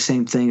declared the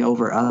same thing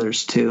over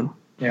others too.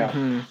 Yeah.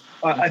 Mm-hmm.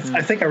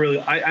 I think I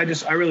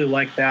really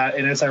like that.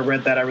 And as I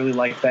read that, I really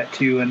liked that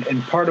too.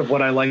 And part of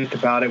what I liked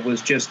about it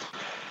was just,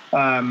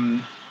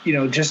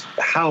 just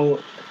how,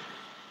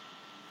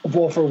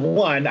 well, for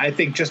one, I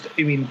think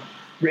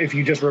if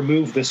you just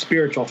remove the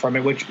spiritual from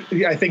it, which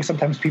I think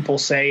sometimes people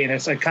say, and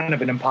it's a kind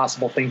of an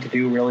impossible thing to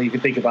do, really, if you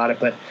think about it.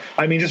 But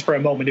I mean, just for a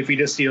moment, if you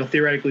just,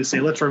 theoretically say,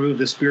 let's remove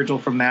the spiritual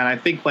from that, I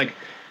think like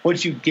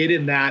what you get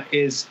in that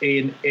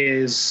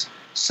is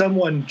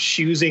someone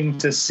choosing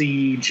to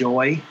see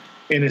joy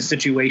in a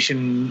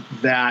situation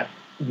that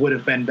would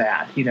have been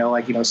bad.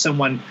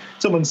 Someone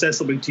says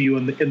something to you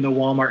in the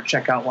Walmart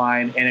checkout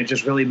line, and it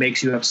just really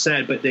makes you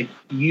upset, but that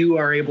you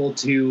are able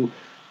to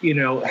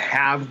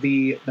have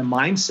the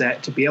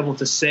mindset to be able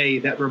to say,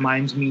 that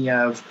reminds me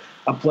of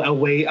a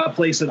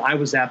place that I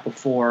was at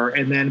before.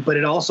 But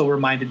it also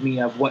reminded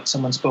me of what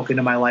someone spoke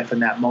into my life in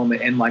that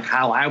moment, and like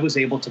how I was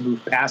able to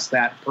move past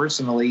that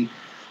personally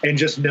and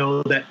just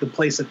know that the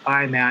place that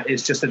I'm at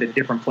is just at a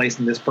different place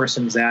than this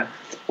person's at.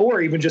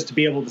 Or even just to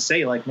be able to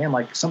say, like, man,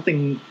 like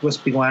something was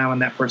going on in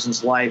that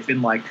person's life.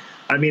 And like,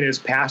 I mean, as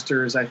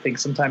pastors, I think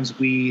sometimes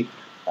we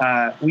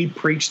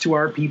preach to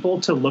our people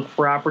to look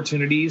for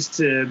opportunities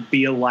to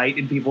be a light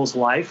in people's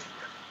life,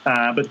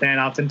 but then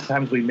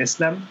oftentimes we miss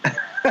them.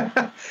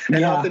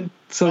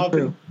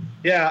 True.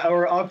 Yeah,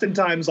 or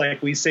oftentimes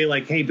like we say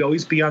like, hey,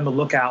 always be on the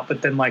lookout,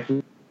 but then like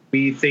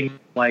we think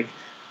like,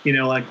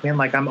 man,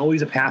 like I'm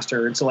always a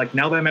pastor, and so like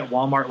now that I'm at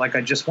Walmart, like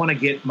I just want to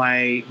get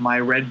my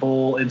Red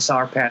Bull and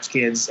Sour Patch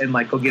Kids and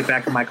like go get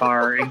back in my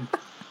car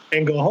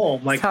and go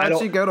home. Like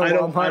how'd you go to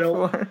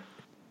Walmart for?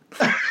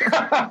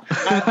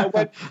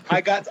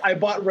 I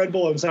bought Red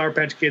Bull and Sour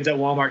Patch Kids at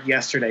Walmart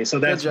yesterday, so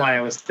that's why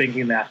I was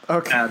thinking that.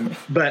 Okay.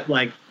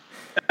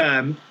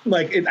 I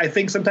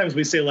think sometimes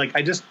we say like,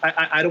 I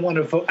don't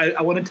want to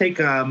I want to take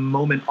a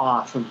moment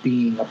off of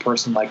being a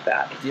person like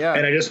that. Yeah.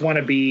 And I just want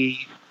to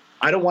be.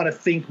 I don't want to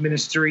think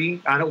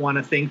ministry. I don't want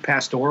to think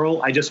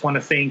pastoral. I just want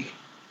to think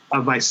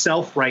of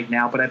myself right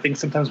now. But I think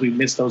sometimes we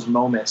miss those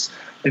moments,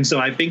 and so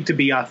I think to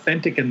be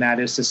authentic in that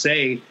is to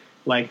say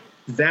like,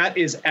 that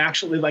is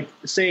actually like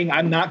saying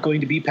I'm not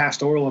going to be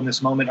pastoral in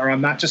this moment, or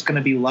I'm not just going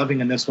to be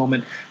loving in this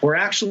moment. We're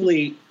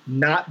actually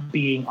not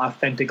being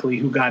authentically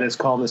who God has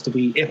called us to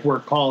be. If we're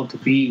called to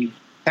be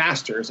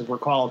pastors, if we're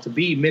called to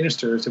be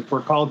ministers, if we're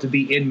called to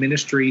be in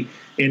ministry,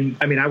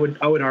 I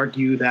would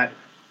argue that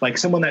like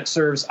someone that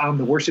serves on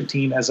the worship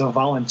team as a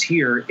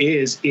volunteer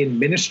is in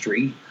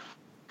ministry.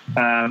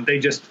 They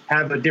just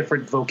have a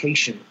different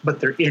vocation, but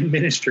they're in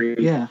ministry.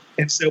 Yeah.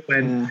 And so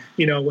when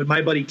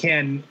my buddy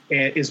Ken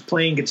is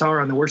playing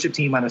guitar on the worship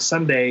team on a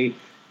Sunday,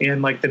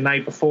 and like the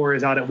night before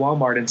is out at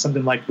Walmart, and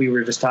something like we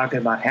were just talking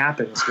about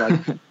happens,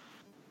 like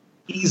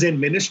he's in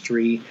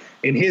ministry,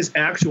 and his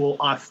actual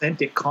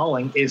authentic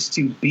calling is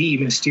to be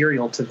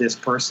ministerial to this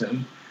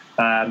person.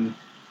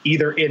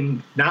 Either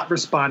in not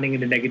responding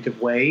in a negative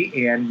way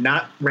and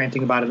not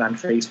ranting about it on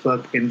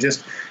Facebook, and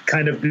just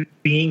kind of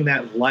being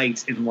that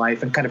light in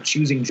life and kind of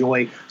choosing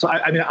joy. So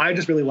I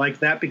just really like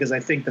that, because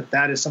I think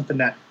that is something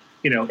that,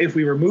 if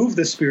we remove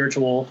the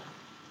spiritual,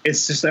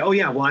 it's just like, oh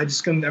yeah, well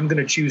I'm going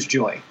to choose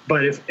joy.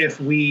 But if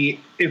we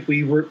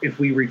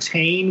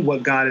retain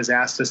what God has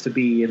asked us to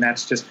be, and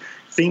that's just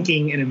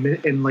thinking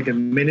in like a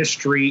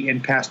ministry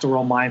and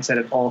pastoral mindset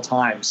at all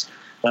times,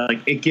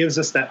 like it gives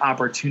us that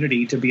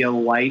opportunity to be a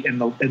light in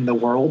the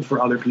world for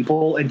other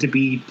people, and to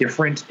be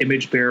different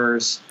image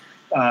bearers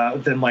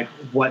than like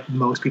what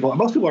most people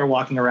are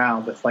walking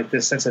around with, like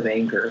this sense of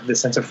anger, this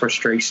sense of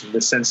frustration,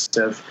 this sense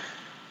of,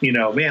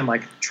 man,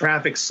 like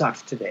traffic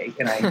sucked today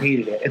and I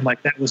hated it, and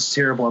like that was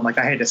terrible, and like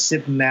I had to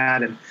sit in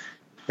that, and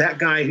that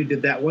guy who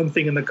did that one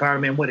thing in the car,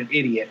 man, what an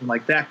idiot. And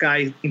like that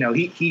guy,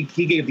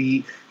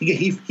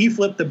 he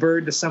flipped the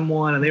bird to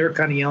someone, and they were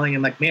kind of yelling,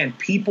 and like, man,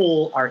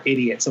 people are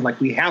idiots. And like,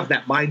 we have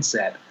that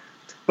mindset,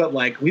 but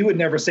like, we would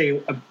never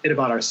say it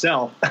about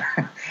ourselves,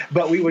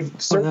 but we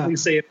would certainly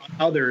say it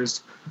about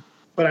others.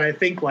 But I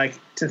think like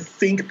to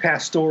think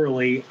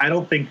pastorally, I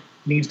don't think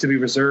needs to be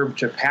reserved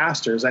to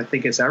pastors. I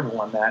think it's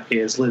everyone that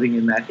is living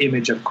in that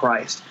image of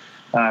Christ.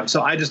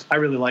 So I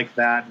really like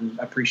that, and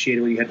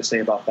appreciated what you had to say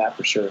about that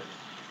for sure.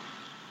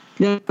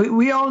 Yeah,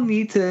 we all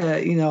need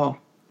to,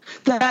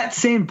 that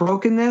same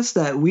brokenness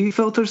that we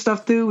filter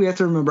stuff through, we have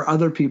to remember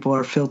other people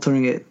are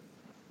filtering it,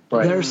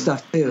 their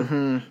stuff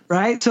too,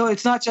 right? So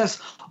it's not just,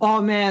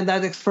 oh man,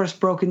 that expressed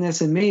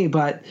brokenness in me,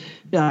 but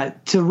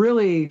to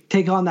really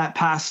take on that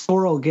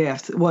pastoral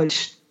gift,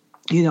 which,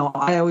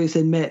 I always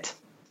admit,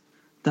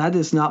 that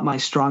is not my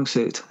strong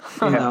suit,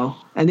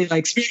 and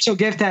like spiritual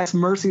gift has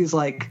mercy is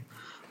like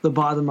the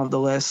bottom of the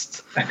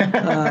list.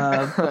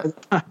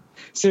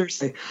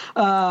 Seriously,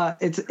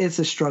 it's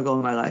a struggle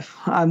in my life.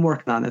 I'm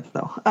working on it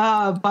though.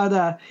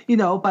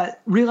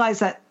 But realize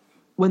that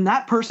when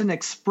that person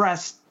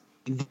expressed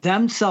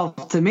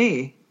themselves to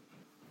me,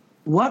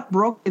 what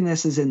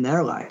brokenness is in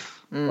their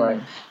life,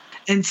 right?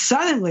 And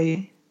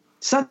suddenly,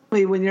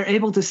 when you're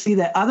able to see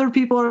that other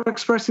people are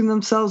expressing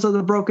themselves of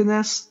the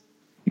brokenness,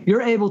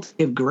 you're able to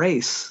give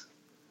grace,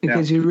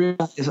 because you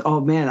realize,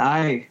 oh man,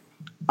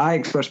 I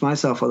express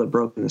myself with a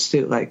brokenness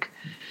too. Like,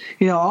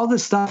 all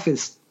this stuff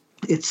it's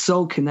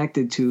so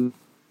connected to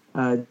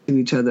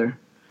each other.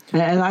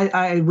 And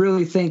I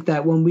really think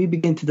that when we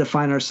begin to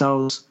define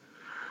ourselves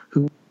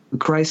who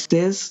Christ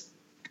is,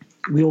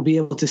 we will be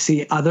able to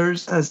see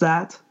others as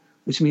that,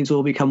 which means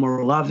we'll become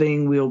more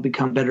loving, we'll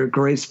become better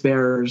grace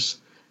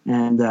bearers,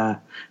 and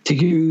to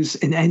use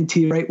an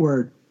NT right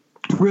word,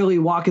 really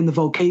walk in the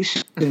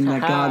vocation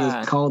that God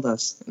has called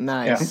us.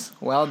 Nice. Yeah.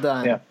 Well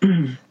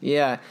done.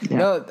 Yeah.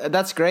 No,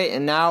 that's great.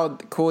 And now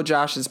cool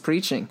Josh is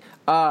preaching.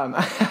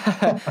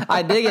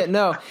 I dig it.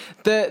 No,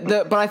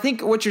 but I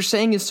think what you're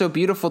saying is so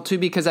beautiful too,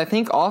 because I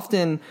think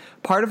often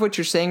part of what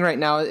you're saying right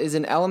now is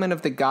an element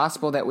of the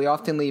gospel that we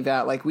often leave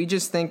out. Like, we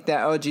just think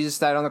that, oh, Jesus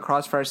died on the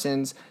cross for our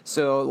sins,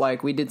 so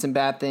like we did some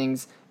bad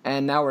things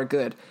and now we're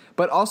good.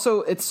 But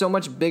also it's so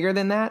much bigger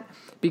than that,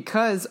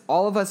 because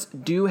all of us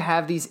do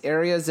have these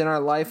areas in our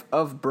life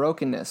of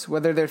brokenness,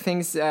 whether they're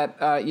things that,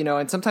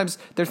 and sometimes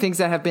they're things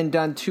that have been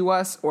done to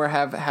us or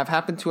have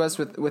happened to us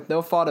with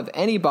no fault of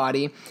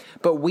anybody,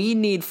 but we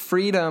need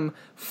freedom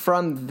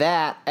from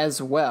that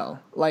as well.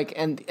 Like,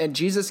 and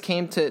Jesus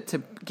came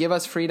to give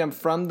us freedom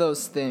from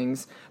those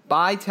things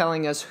by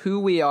telling us who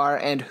we are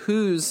and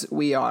whose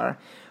we are.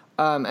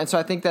 And so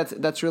I think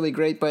that's really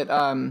great. But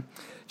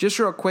just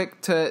real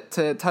quick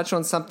to touch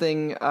on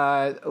something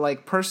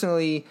like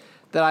personally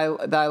that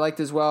I liked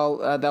as well,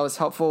 that was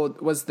helpful,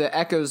 was the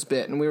echoes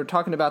bit. And we were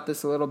talking about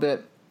this a little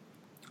bit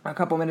a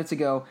couple minutes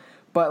ago.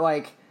 But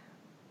like,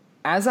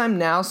 as I'm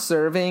now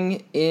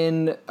serving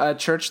in a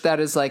church that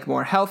is like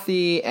more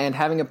healthy and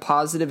having a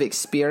positive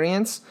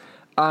experience,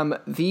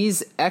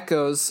 these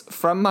echoes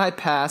from my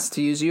past,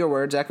 to use your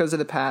words, echoes of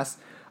the past,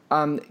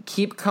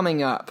 keep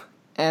coming up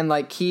and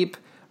like keep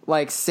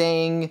like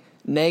saying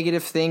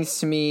negative things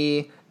to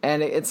me,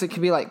 and it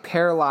can be like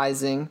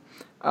paralyzing,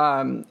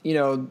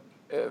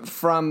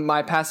 from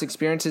my past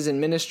experiences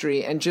in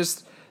ministry. And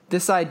just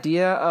this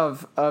idea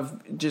of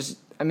just,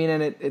 I mean,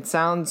 and it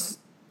sounds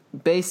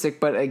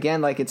basic, but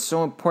again, like, it's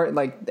so important,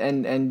 like,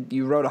 and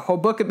you wrote a whole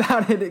book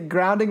about it,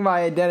 grounding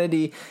my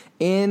identity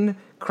in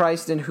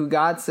Christ and who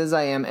God says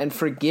I am, and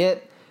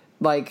forget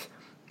like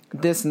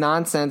this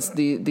nonsense,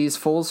 these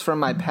fools from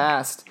my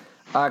past,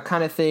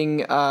 kind of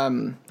thing,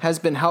 has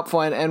been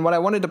helpful. And what I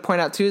wanted to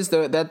point out too is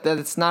though that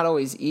it's not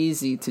always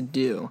easy to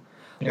do.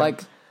 Yeah.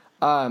 Like,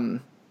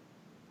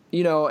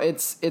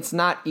 it's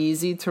not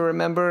easy to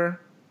remember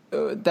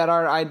that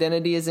our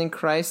identity is in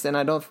Christ, and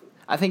I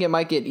think it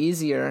might get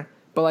easier,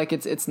 but like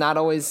it's not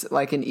always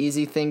like an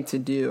easy thing to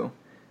do,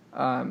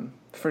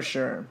 for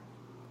sure.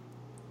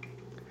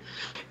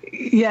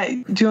 Yeah,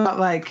 do you know,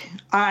 like,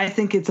 I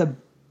think it's a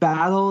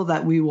battle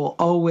that we will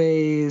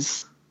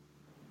always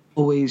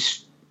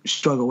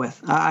struggle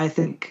with. I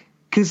think,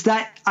 because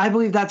I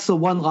believe that's the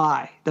one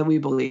lie that we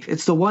believe.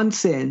 It's the one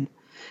sin,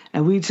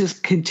 and we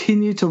just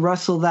continue to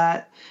wrestle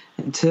that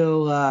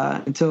until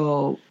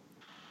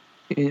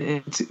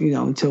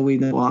we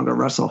no longer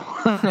wrestle.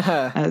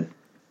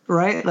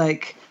 Right?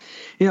 Like,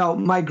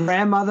 my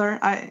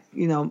grandmother,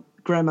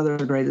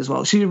 grandmothers are great as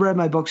well. She read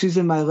my book. She's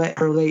in her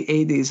late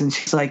 80s, and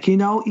she's like,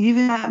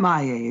 even at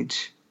my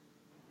age,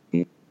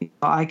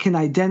 I can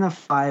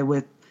identify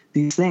with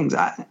these things.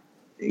 I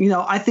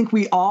think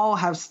we all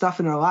have stuff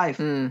in our life.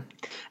 And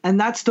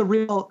that's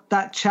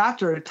that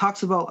chapter. It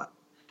talks about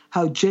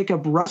how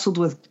Jacob wrestled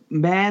with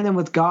man and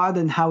with God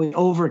and how he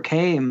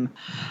overcame.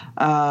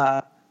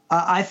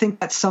 I think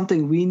that's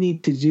something we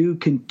need to do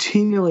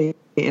continually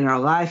in our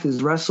life,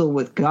 is wrestle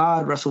with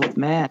God, wrestle with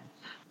man.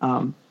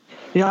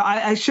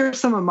 I share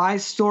some of my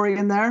story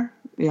in there,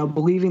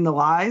 believing the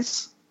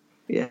lies.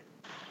 Yeah.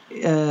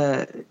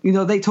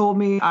 They told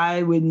me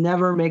I would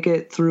never make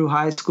it through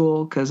high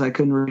school because I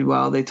couldn't read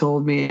well. They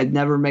told me I'd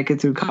never make it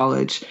through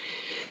college.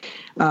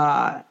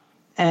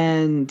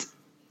 And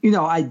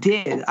I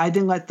did. I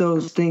didn't let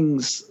those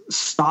things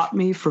stop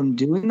me from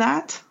doing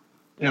that.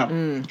 Yeah.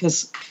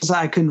 Because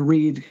I couldn't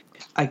read.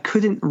 I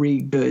couldn't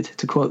read good,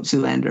 to quote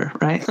Zoolander,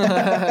 right?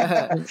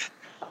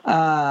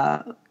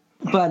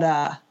 But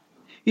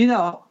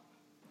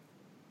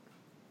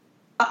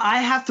I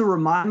have to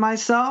remind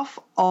myself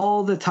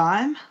all the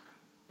time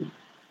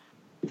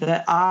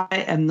that I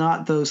am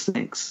not those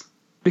things,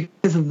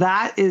 because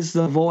that is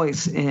the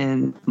voice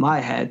in my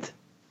head,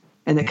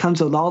 and it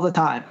comes out all the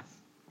time.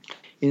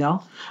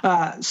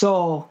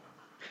 So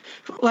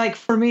like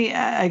for me,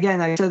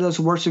 again, I said those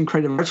words in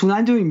creative arts. When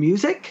I'm doing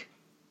music,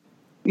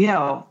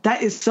 that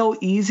is so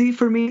easy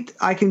for me.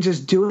 I can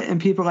just do it,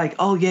 and people are like,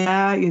 oh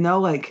yeah,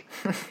 like,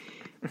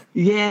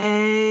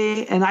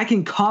 yay. And I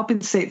can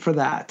compensate for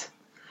that.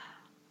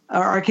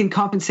 Or I can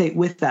compensate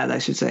with that, I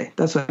should say.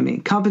 That's what I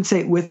mean.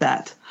 Compensate with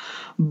that.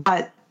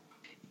 But,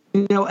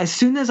 as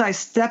soon as I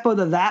step out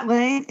of that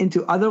lane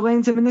into other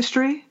lanes of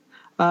ministry,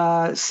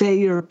 say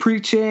you're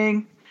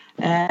preaching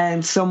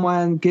and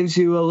someone gives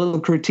you a little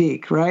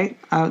critique, right?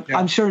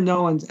 I'm sure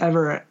no one's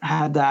ever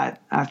had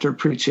that after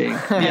preaching.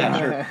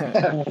 Yeah,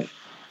 sure.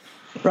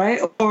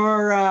 Right?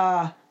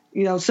 Or,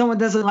 someone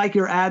doesn't like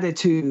your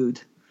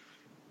attitude.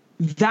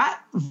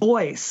 That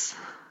voice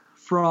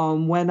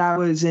from when I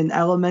was in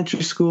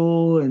elementary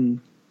school and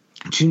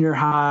junior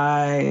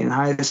high and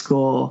high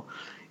school,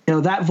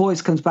 that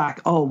voice comes back.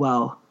 Oh,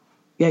 well,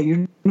 yeah,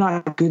 you're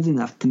not good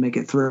enough to make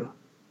it through.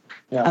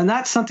 Yeah. And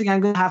that's something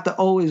I'm going to have to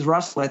always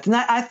wrestle with. And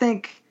I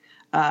think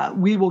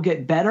we will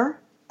get better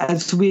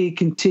as we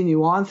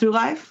continue on through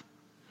life.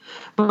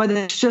 But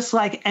it's just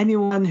like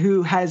anyone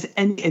who has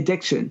any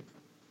addiction.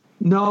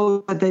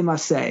 Know what they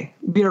must say.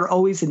 We are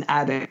always an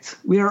addict.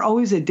 We are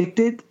always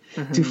addicted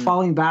to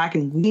falling back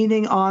and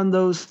leaning on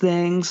those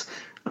things,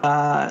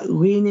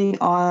 leaning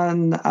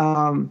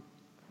on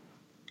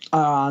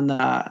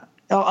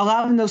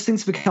allowing those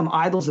things to become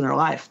idols in our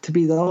life, to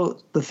be the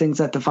things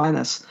that define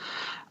us.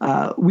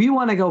 We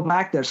want to go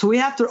back there. So we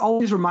have to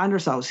always remind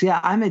ourselves,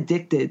 I'm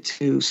addicted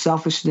to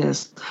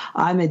selfishness.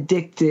 I'm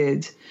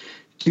addicted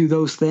to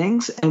those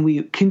things. And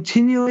we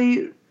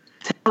continually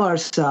tell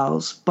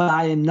ourselves, but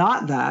I am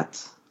not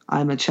that.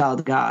 I'm a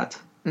child of God.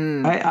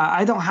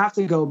 I don't have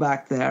to go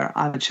back there.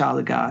 I'm a child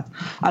of God.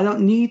 I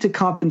don't need to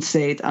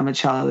compensate. I'm a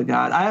child of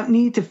God. I don't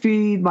need to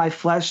feed my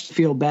flesh to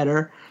feel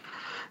better.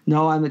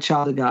 No, I'm a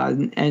child of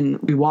God, and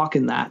we walk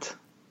in that.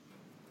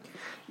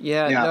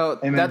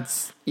 Amen.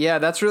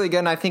 That's really good.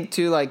 And I think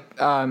too, like,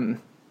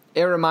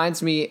 it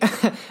reminds me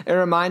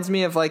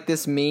of like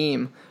this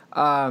meme.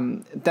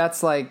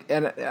 That's like,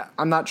 and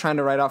I'm not trying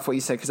to write off what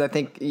you said, because I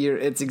think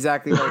it's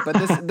exactly right.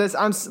 But this,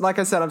 I'm like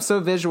I said, I'm so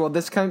visual.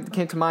 This came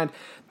to mind.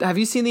 Have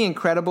you seen The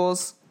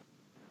Incredibles?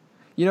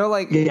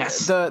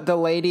 Yes. the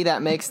lady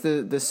that makes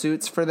the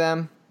suits for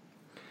them.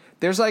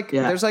 There's like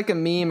a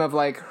meme of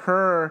like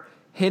her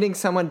hitting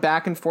someone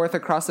back and forth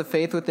across the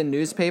face with the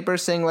newspaper,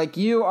 saying like,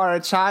 "You are a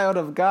child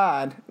of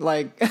God,"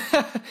 like,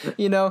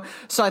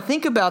 So I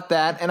think about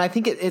that, and I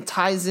think it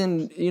ties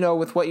in,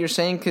 with what you're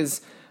saying,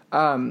 because.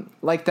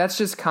 Like that's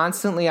just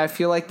constantly, I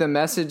feel like the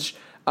message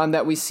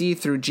that we see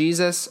through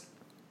Jesus,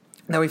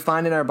 that we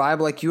find in our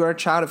Bible, like you are a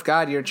child of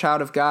God, you're a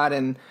child of God.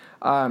 And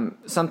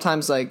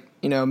sometimes like,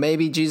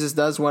 maybe Jesus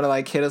does want to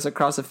like hit us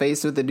across the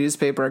face with the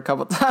newspaper a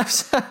couple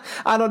times.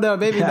 I don't know,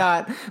 maybe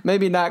not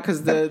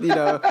because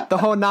the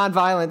whole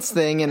nonviolence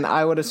thing, and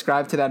I would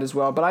ascribe to that as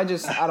well. But I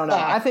don't know.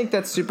 I think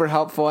that's super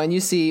helpful. And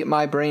you see,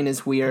 my brain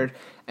is weird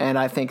and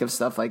I think of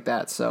stuff like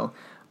that. So,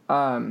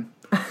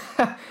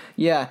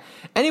 yeah.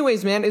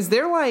 Anyways, man, is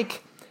there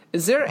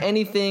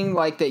anything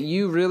like that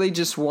you really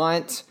just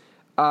want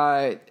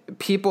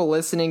people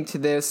listening to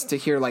this to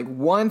hear, like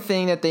one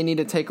thing that they need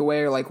to take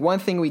away, or like one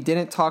thing we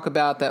didn't talk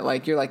about that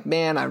like you're like,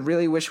 man, I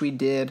really wish we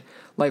did?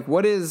 Like,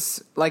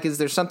 is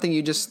there something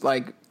you just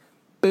like,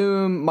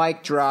 boom,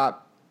 mic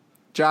drop,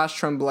 Josh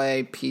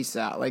Trombley, peace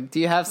out? Like, do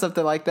you have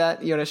something like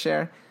that you want to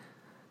share?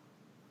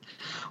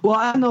 Well,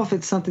 I don't know if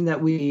it's something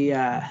that we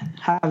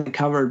haven't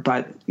covered,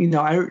 but,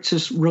 I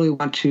just really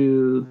want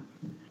to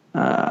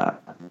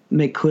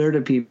make clear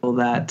to people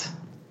that,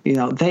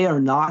 they are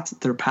not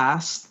their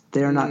past.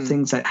 They are not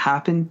things that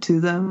happened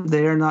to them.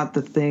 They are not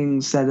the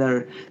things that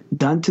are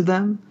done to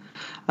them.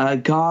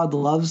 God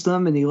loves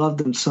them, and he loved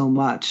them so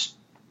much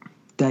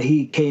that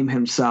he came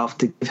himself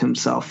to give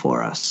himself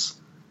for us.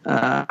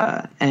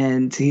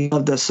 And he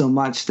loved us so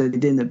much that he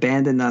didn't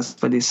abandon us,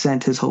 but he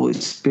sent his Holy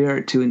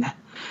Spirit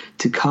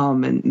to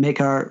come and make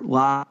our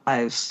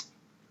lives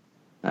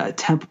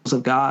temples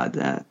of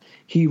God.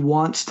 He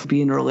wants to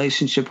be in a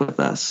relationship with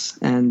us,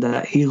 and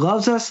he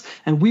loves us,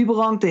 and we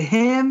belong to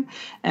him,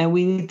 and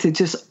we need to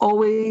just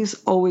always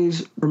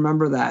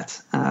remember that.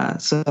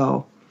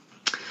 So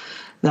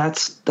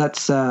that's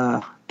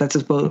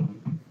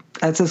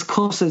as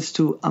close as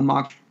to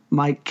a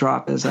mic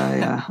drop as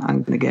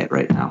I'm going to get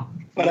right now.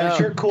 But I'm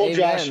sure Cool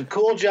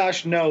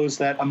Josh knows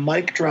that a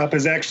mic drop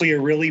is actually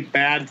a really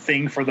bad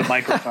thing for the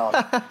microphone.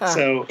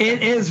 So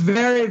it is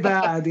very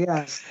bad.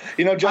 Yes.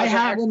 Josh, I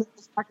have one of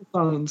those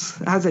microphones.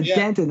 It has a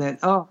dent in it.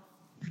 Oh.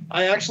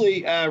 I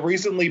actually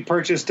recently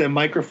purchased a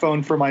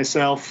microphone for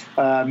myself.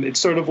 It's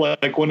sort of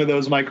like one of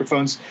those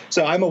microphones.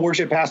 So I'm a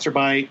worship pastor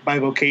by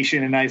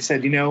vocation, and I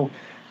said,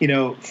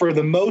 for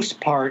the most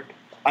part,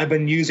 I've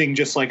been using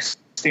just like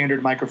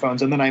standard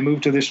microphones, and then I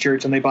moved to this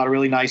church, and they bought a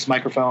really nice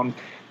microphone.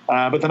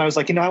 But then I was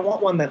like, I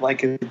want one that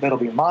that'll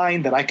be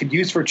mine, that I could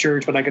use for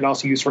church, but I could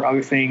also use for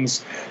other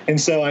things.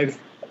 And so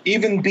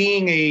even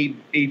being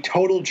a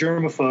total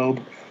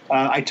germaphobe,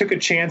 I took a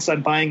chance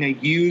on buying a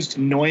used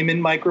Neumann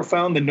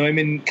microphone, the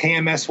Neumann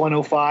KMS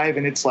 105,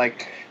 and it's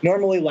like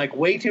normally like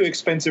way too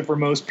expensive for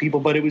most people,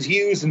 but it was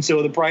used, and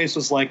so the price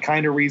was like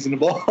kind of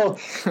reasonable.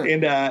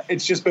 And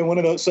it's just been one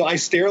of those. So I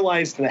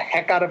sterilized the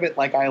heck out of it,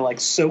 like I like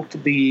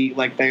soaked the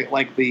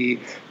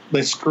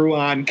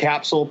screw-on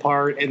capsule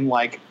part in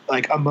like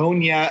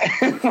ammonia,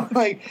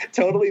 like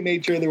totally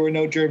made sure there were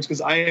no germs,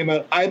 because I'm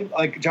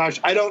like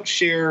Josh, I don't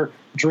share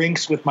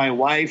drinks with my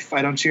wife.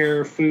 I don't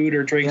share food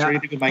or drinks or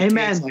anything with my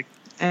kids. Like,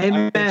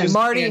 Amen.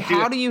 Marty,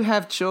 how do you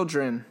have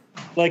children?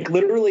 Like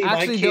literally,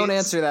 actually, my kids, don't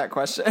answer that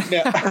question.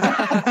 Yeah.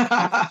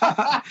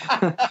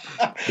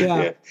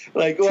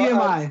 Like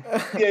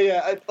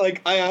TMI.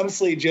 I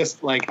honestly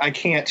just like I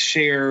can't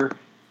share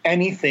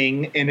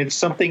anything, and it's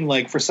something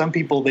like, for some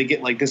people, they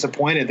get like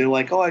disappointed. They're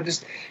like, oh, I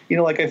just,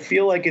 like, I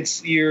feel like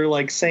you're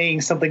like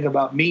saying something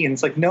about me, and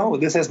it's like, no,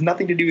 this has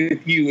nothing to do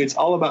with you. It's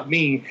all about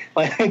me.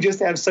 Like, I just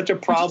have such a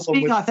problem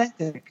being with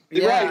authentic.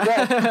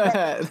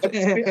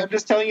 Right. I'm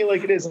just telling you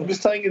like it is. I'm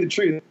just telling you the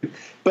truth.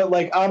 But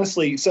like,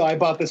 honestly, so I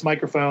bought this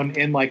microphone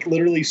and like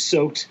literally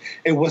soaked.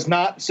 It was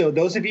not, so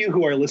those of you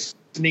who are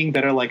listening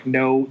that are like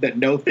know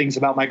things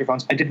about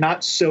microphones, I did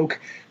not soak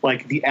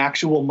like the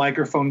actual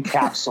microphone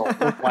capsule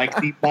or like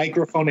the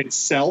microphone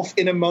itself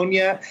in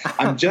ammonia.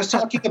 I'm just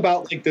talking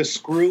about like the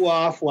screw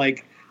off,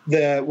 like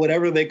the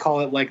whatever they call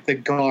it, like the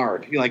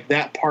guard, like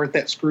that part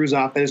that screws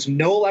off. There's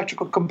no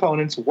electrical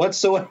components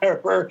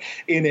whatsoever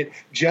in it.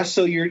 Just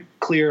so you're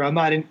clear, I'm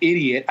not an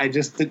idiot. I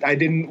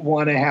didn't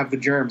want to have the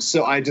germs,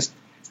 so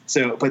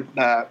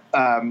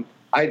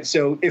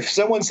So if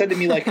someone said to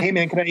me like, "Hey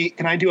man,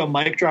 can I do a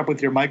mic drop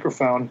with your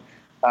microphone?"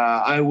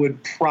 I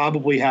would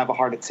probably have a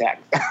heart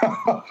attack.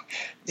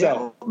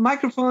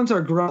 Microphones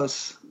are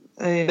gross.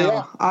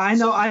 Yeah. I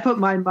know. I put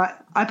my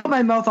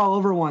mouth all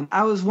over one.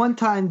 I was one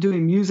time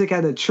doing music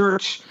at a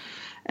church,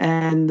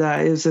 and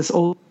it was this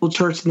old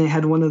church, and they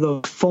had one of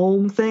those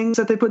foam things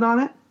that they put on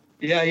it.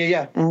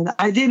 Yeah. And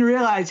I didn't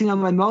realize,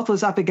 my mouth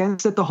was up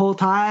against it the whole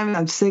time, and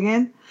I'm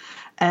singing.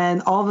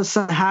 And all of a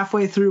sudden,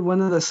 halfway through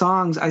one of the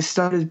songs, I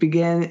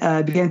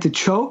began to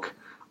choke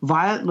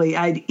violently.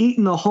 I'd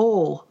eaten a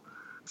hole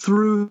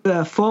through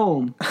the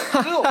foam,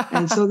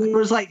 and so there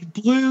was like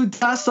blue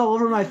dust all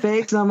over my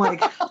face. And I'm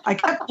like, I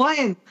kept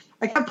playing,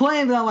 but I'm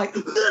like,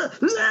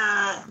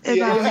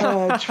 and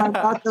I'm trying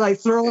not to like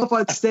throw up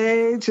on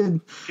stage,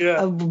 and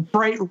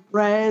bright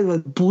red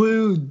with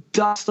blue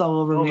dust all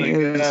over me.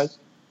 My gosh.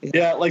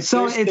 Yeah, like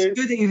so. It's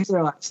good that you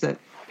realized it.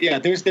 Yeah,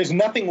 there's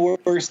nothing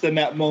worse than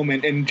that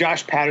moment. And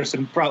Josh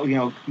Patterson, probably,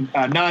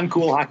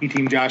 non-cool hockey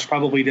team Josh,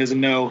 probably doesn't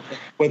know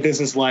what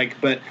this is like.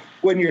 But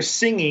when you're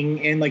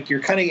singing and like you're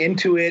kind of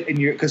into it, and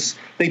because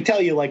they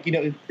tell you like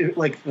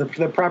like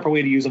the proper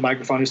way to use a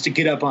microphone is to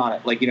get up on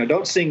it. Like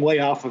don't sing way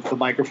off of the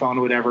microphone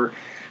or whatever.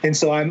 And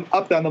so I'm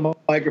up on the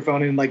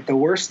microphone, and like the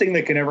worst thing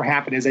that can ever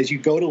happen is as you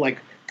go to like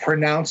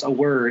pronounce a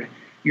word,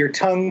 your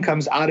tongue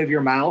comes out of your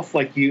mouth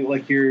like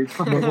you're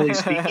normally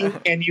speaking,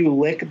 and you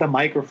lick the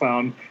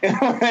microphone.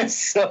 And that's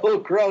so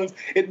gross.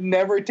 It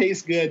never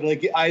tastes good.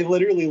 Like I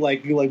literally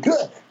like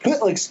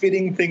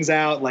spitting things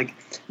out, like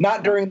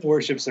not during the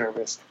worship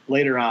service,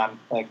 later on.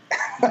 Like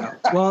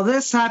well,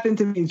 this happened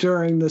to me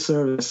during the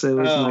service. It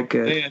was not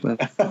good.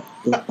 But,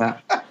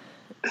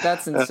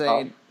 that's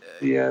insane.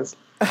 Yes.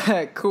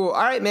 Cool.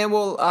 All right, man.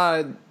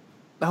 Well,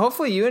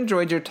 hopefully you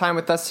enjoyed your time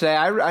with us today.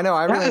 I know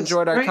I really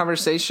enjoyed our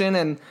conversation,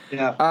 and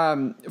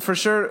for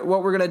sure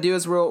what we're going to do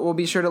is we'll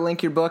be sure to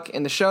link your book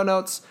in the show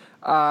notes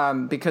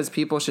because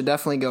people should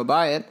definitely go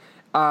buy it.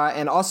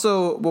 And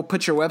also we'll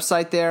put your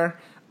website there.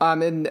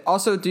 And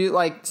also do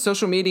like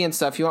social media and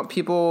stuff. You want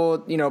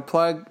people,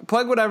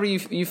 plug whatever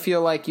you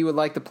feel like you would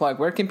like to plug.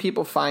 Where can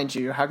people find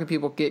you? How can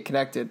people get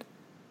connected?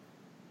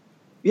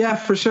 Yeah,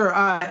 for sure.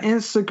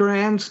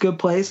 Instagram's a good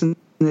place, and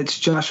it's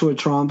Joshua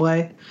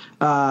Trombley.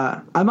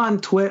 I'm on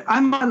Twitter.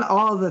 I'm on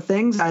all of the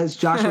things as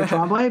Joshua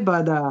Trombley,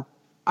 but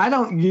I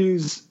don't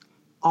use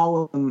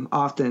all of them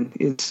often.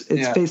 It's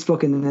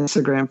Facebook and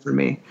Instagram for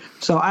me.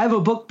 So I have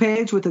a book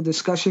page with a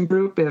discussion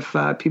group if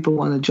people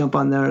want to jump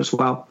on there as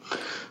well.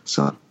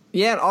 So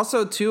yeah, and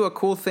also too a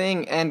cool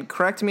thing, and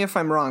correct me if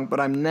I'm wrong, but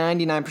I'm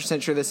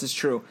 99% sure this is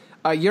true.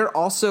 You're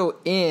also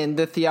in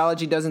the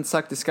Theology Doesn't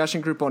Suck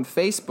discussion group on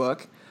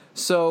Facebook.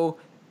 So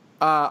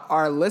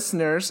our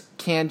listeners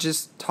can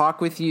just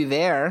talk with you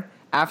there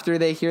after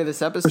they hear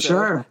this episode. For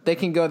sure. They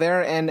can go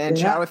there and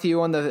chat with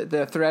you on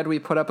the thread we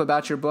put up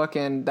about your book,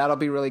 and that'll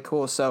be really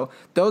cool. So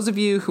those of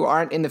you who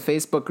aren't in the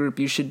Facebook group,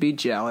 you should be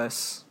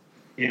jealous.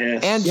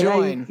 Yes. And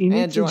join. You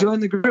need to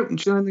join the group.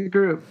 Join the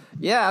group.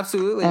 Yeah,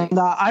 absolutely. And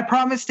I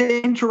promise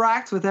to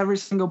interact with every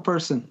single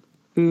person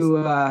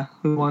who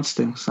wants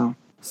to. So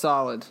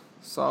Solid.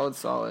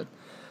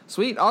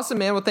 Sweet. Awesome,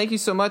 man. Well, thank you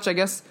so much. I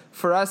guess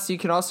for us, you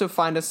can also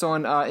find us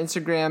on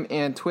Instagram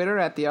and Twitter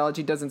at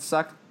Theology Doesn't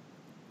Suck.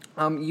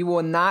 You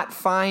will not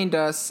find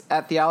us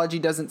at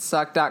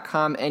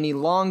theologydoesn'tsuck.com any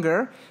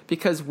longer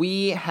because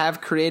we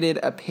have created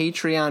a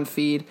Patreon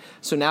feed.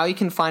 So now you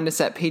can find us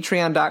at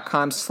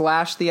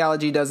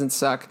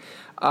patreon.com/theologydoesn'tsuck.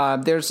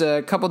 There's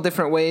a couple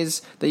different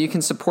ways that you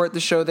can support the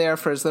show there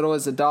for as little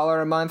as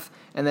 $1 a month.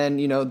 And then,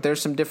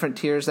 there's some different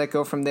tiers that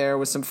go from there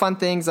with some fun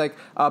things like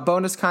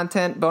bonus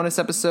content, bonus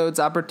episodes,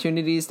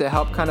 opportunities to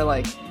help kind of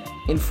like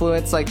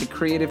influence like the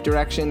creative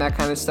direction, that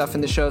kind of stuff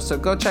in the show. So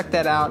go check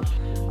that out.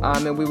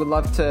 And we would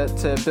love to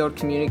build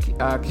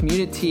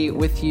community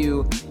with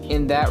you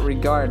in that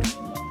regard.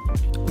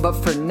 But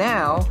for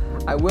now,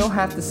 I will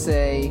have to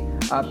say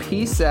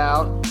peace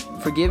out.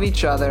 Forgive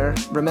each other.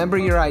 Remember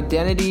your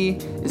identity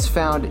is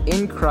found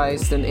in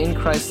Christ and in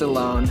Christ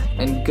alone.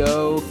 And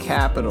go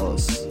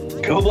Capitals.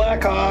 Go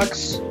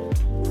Blackhawks.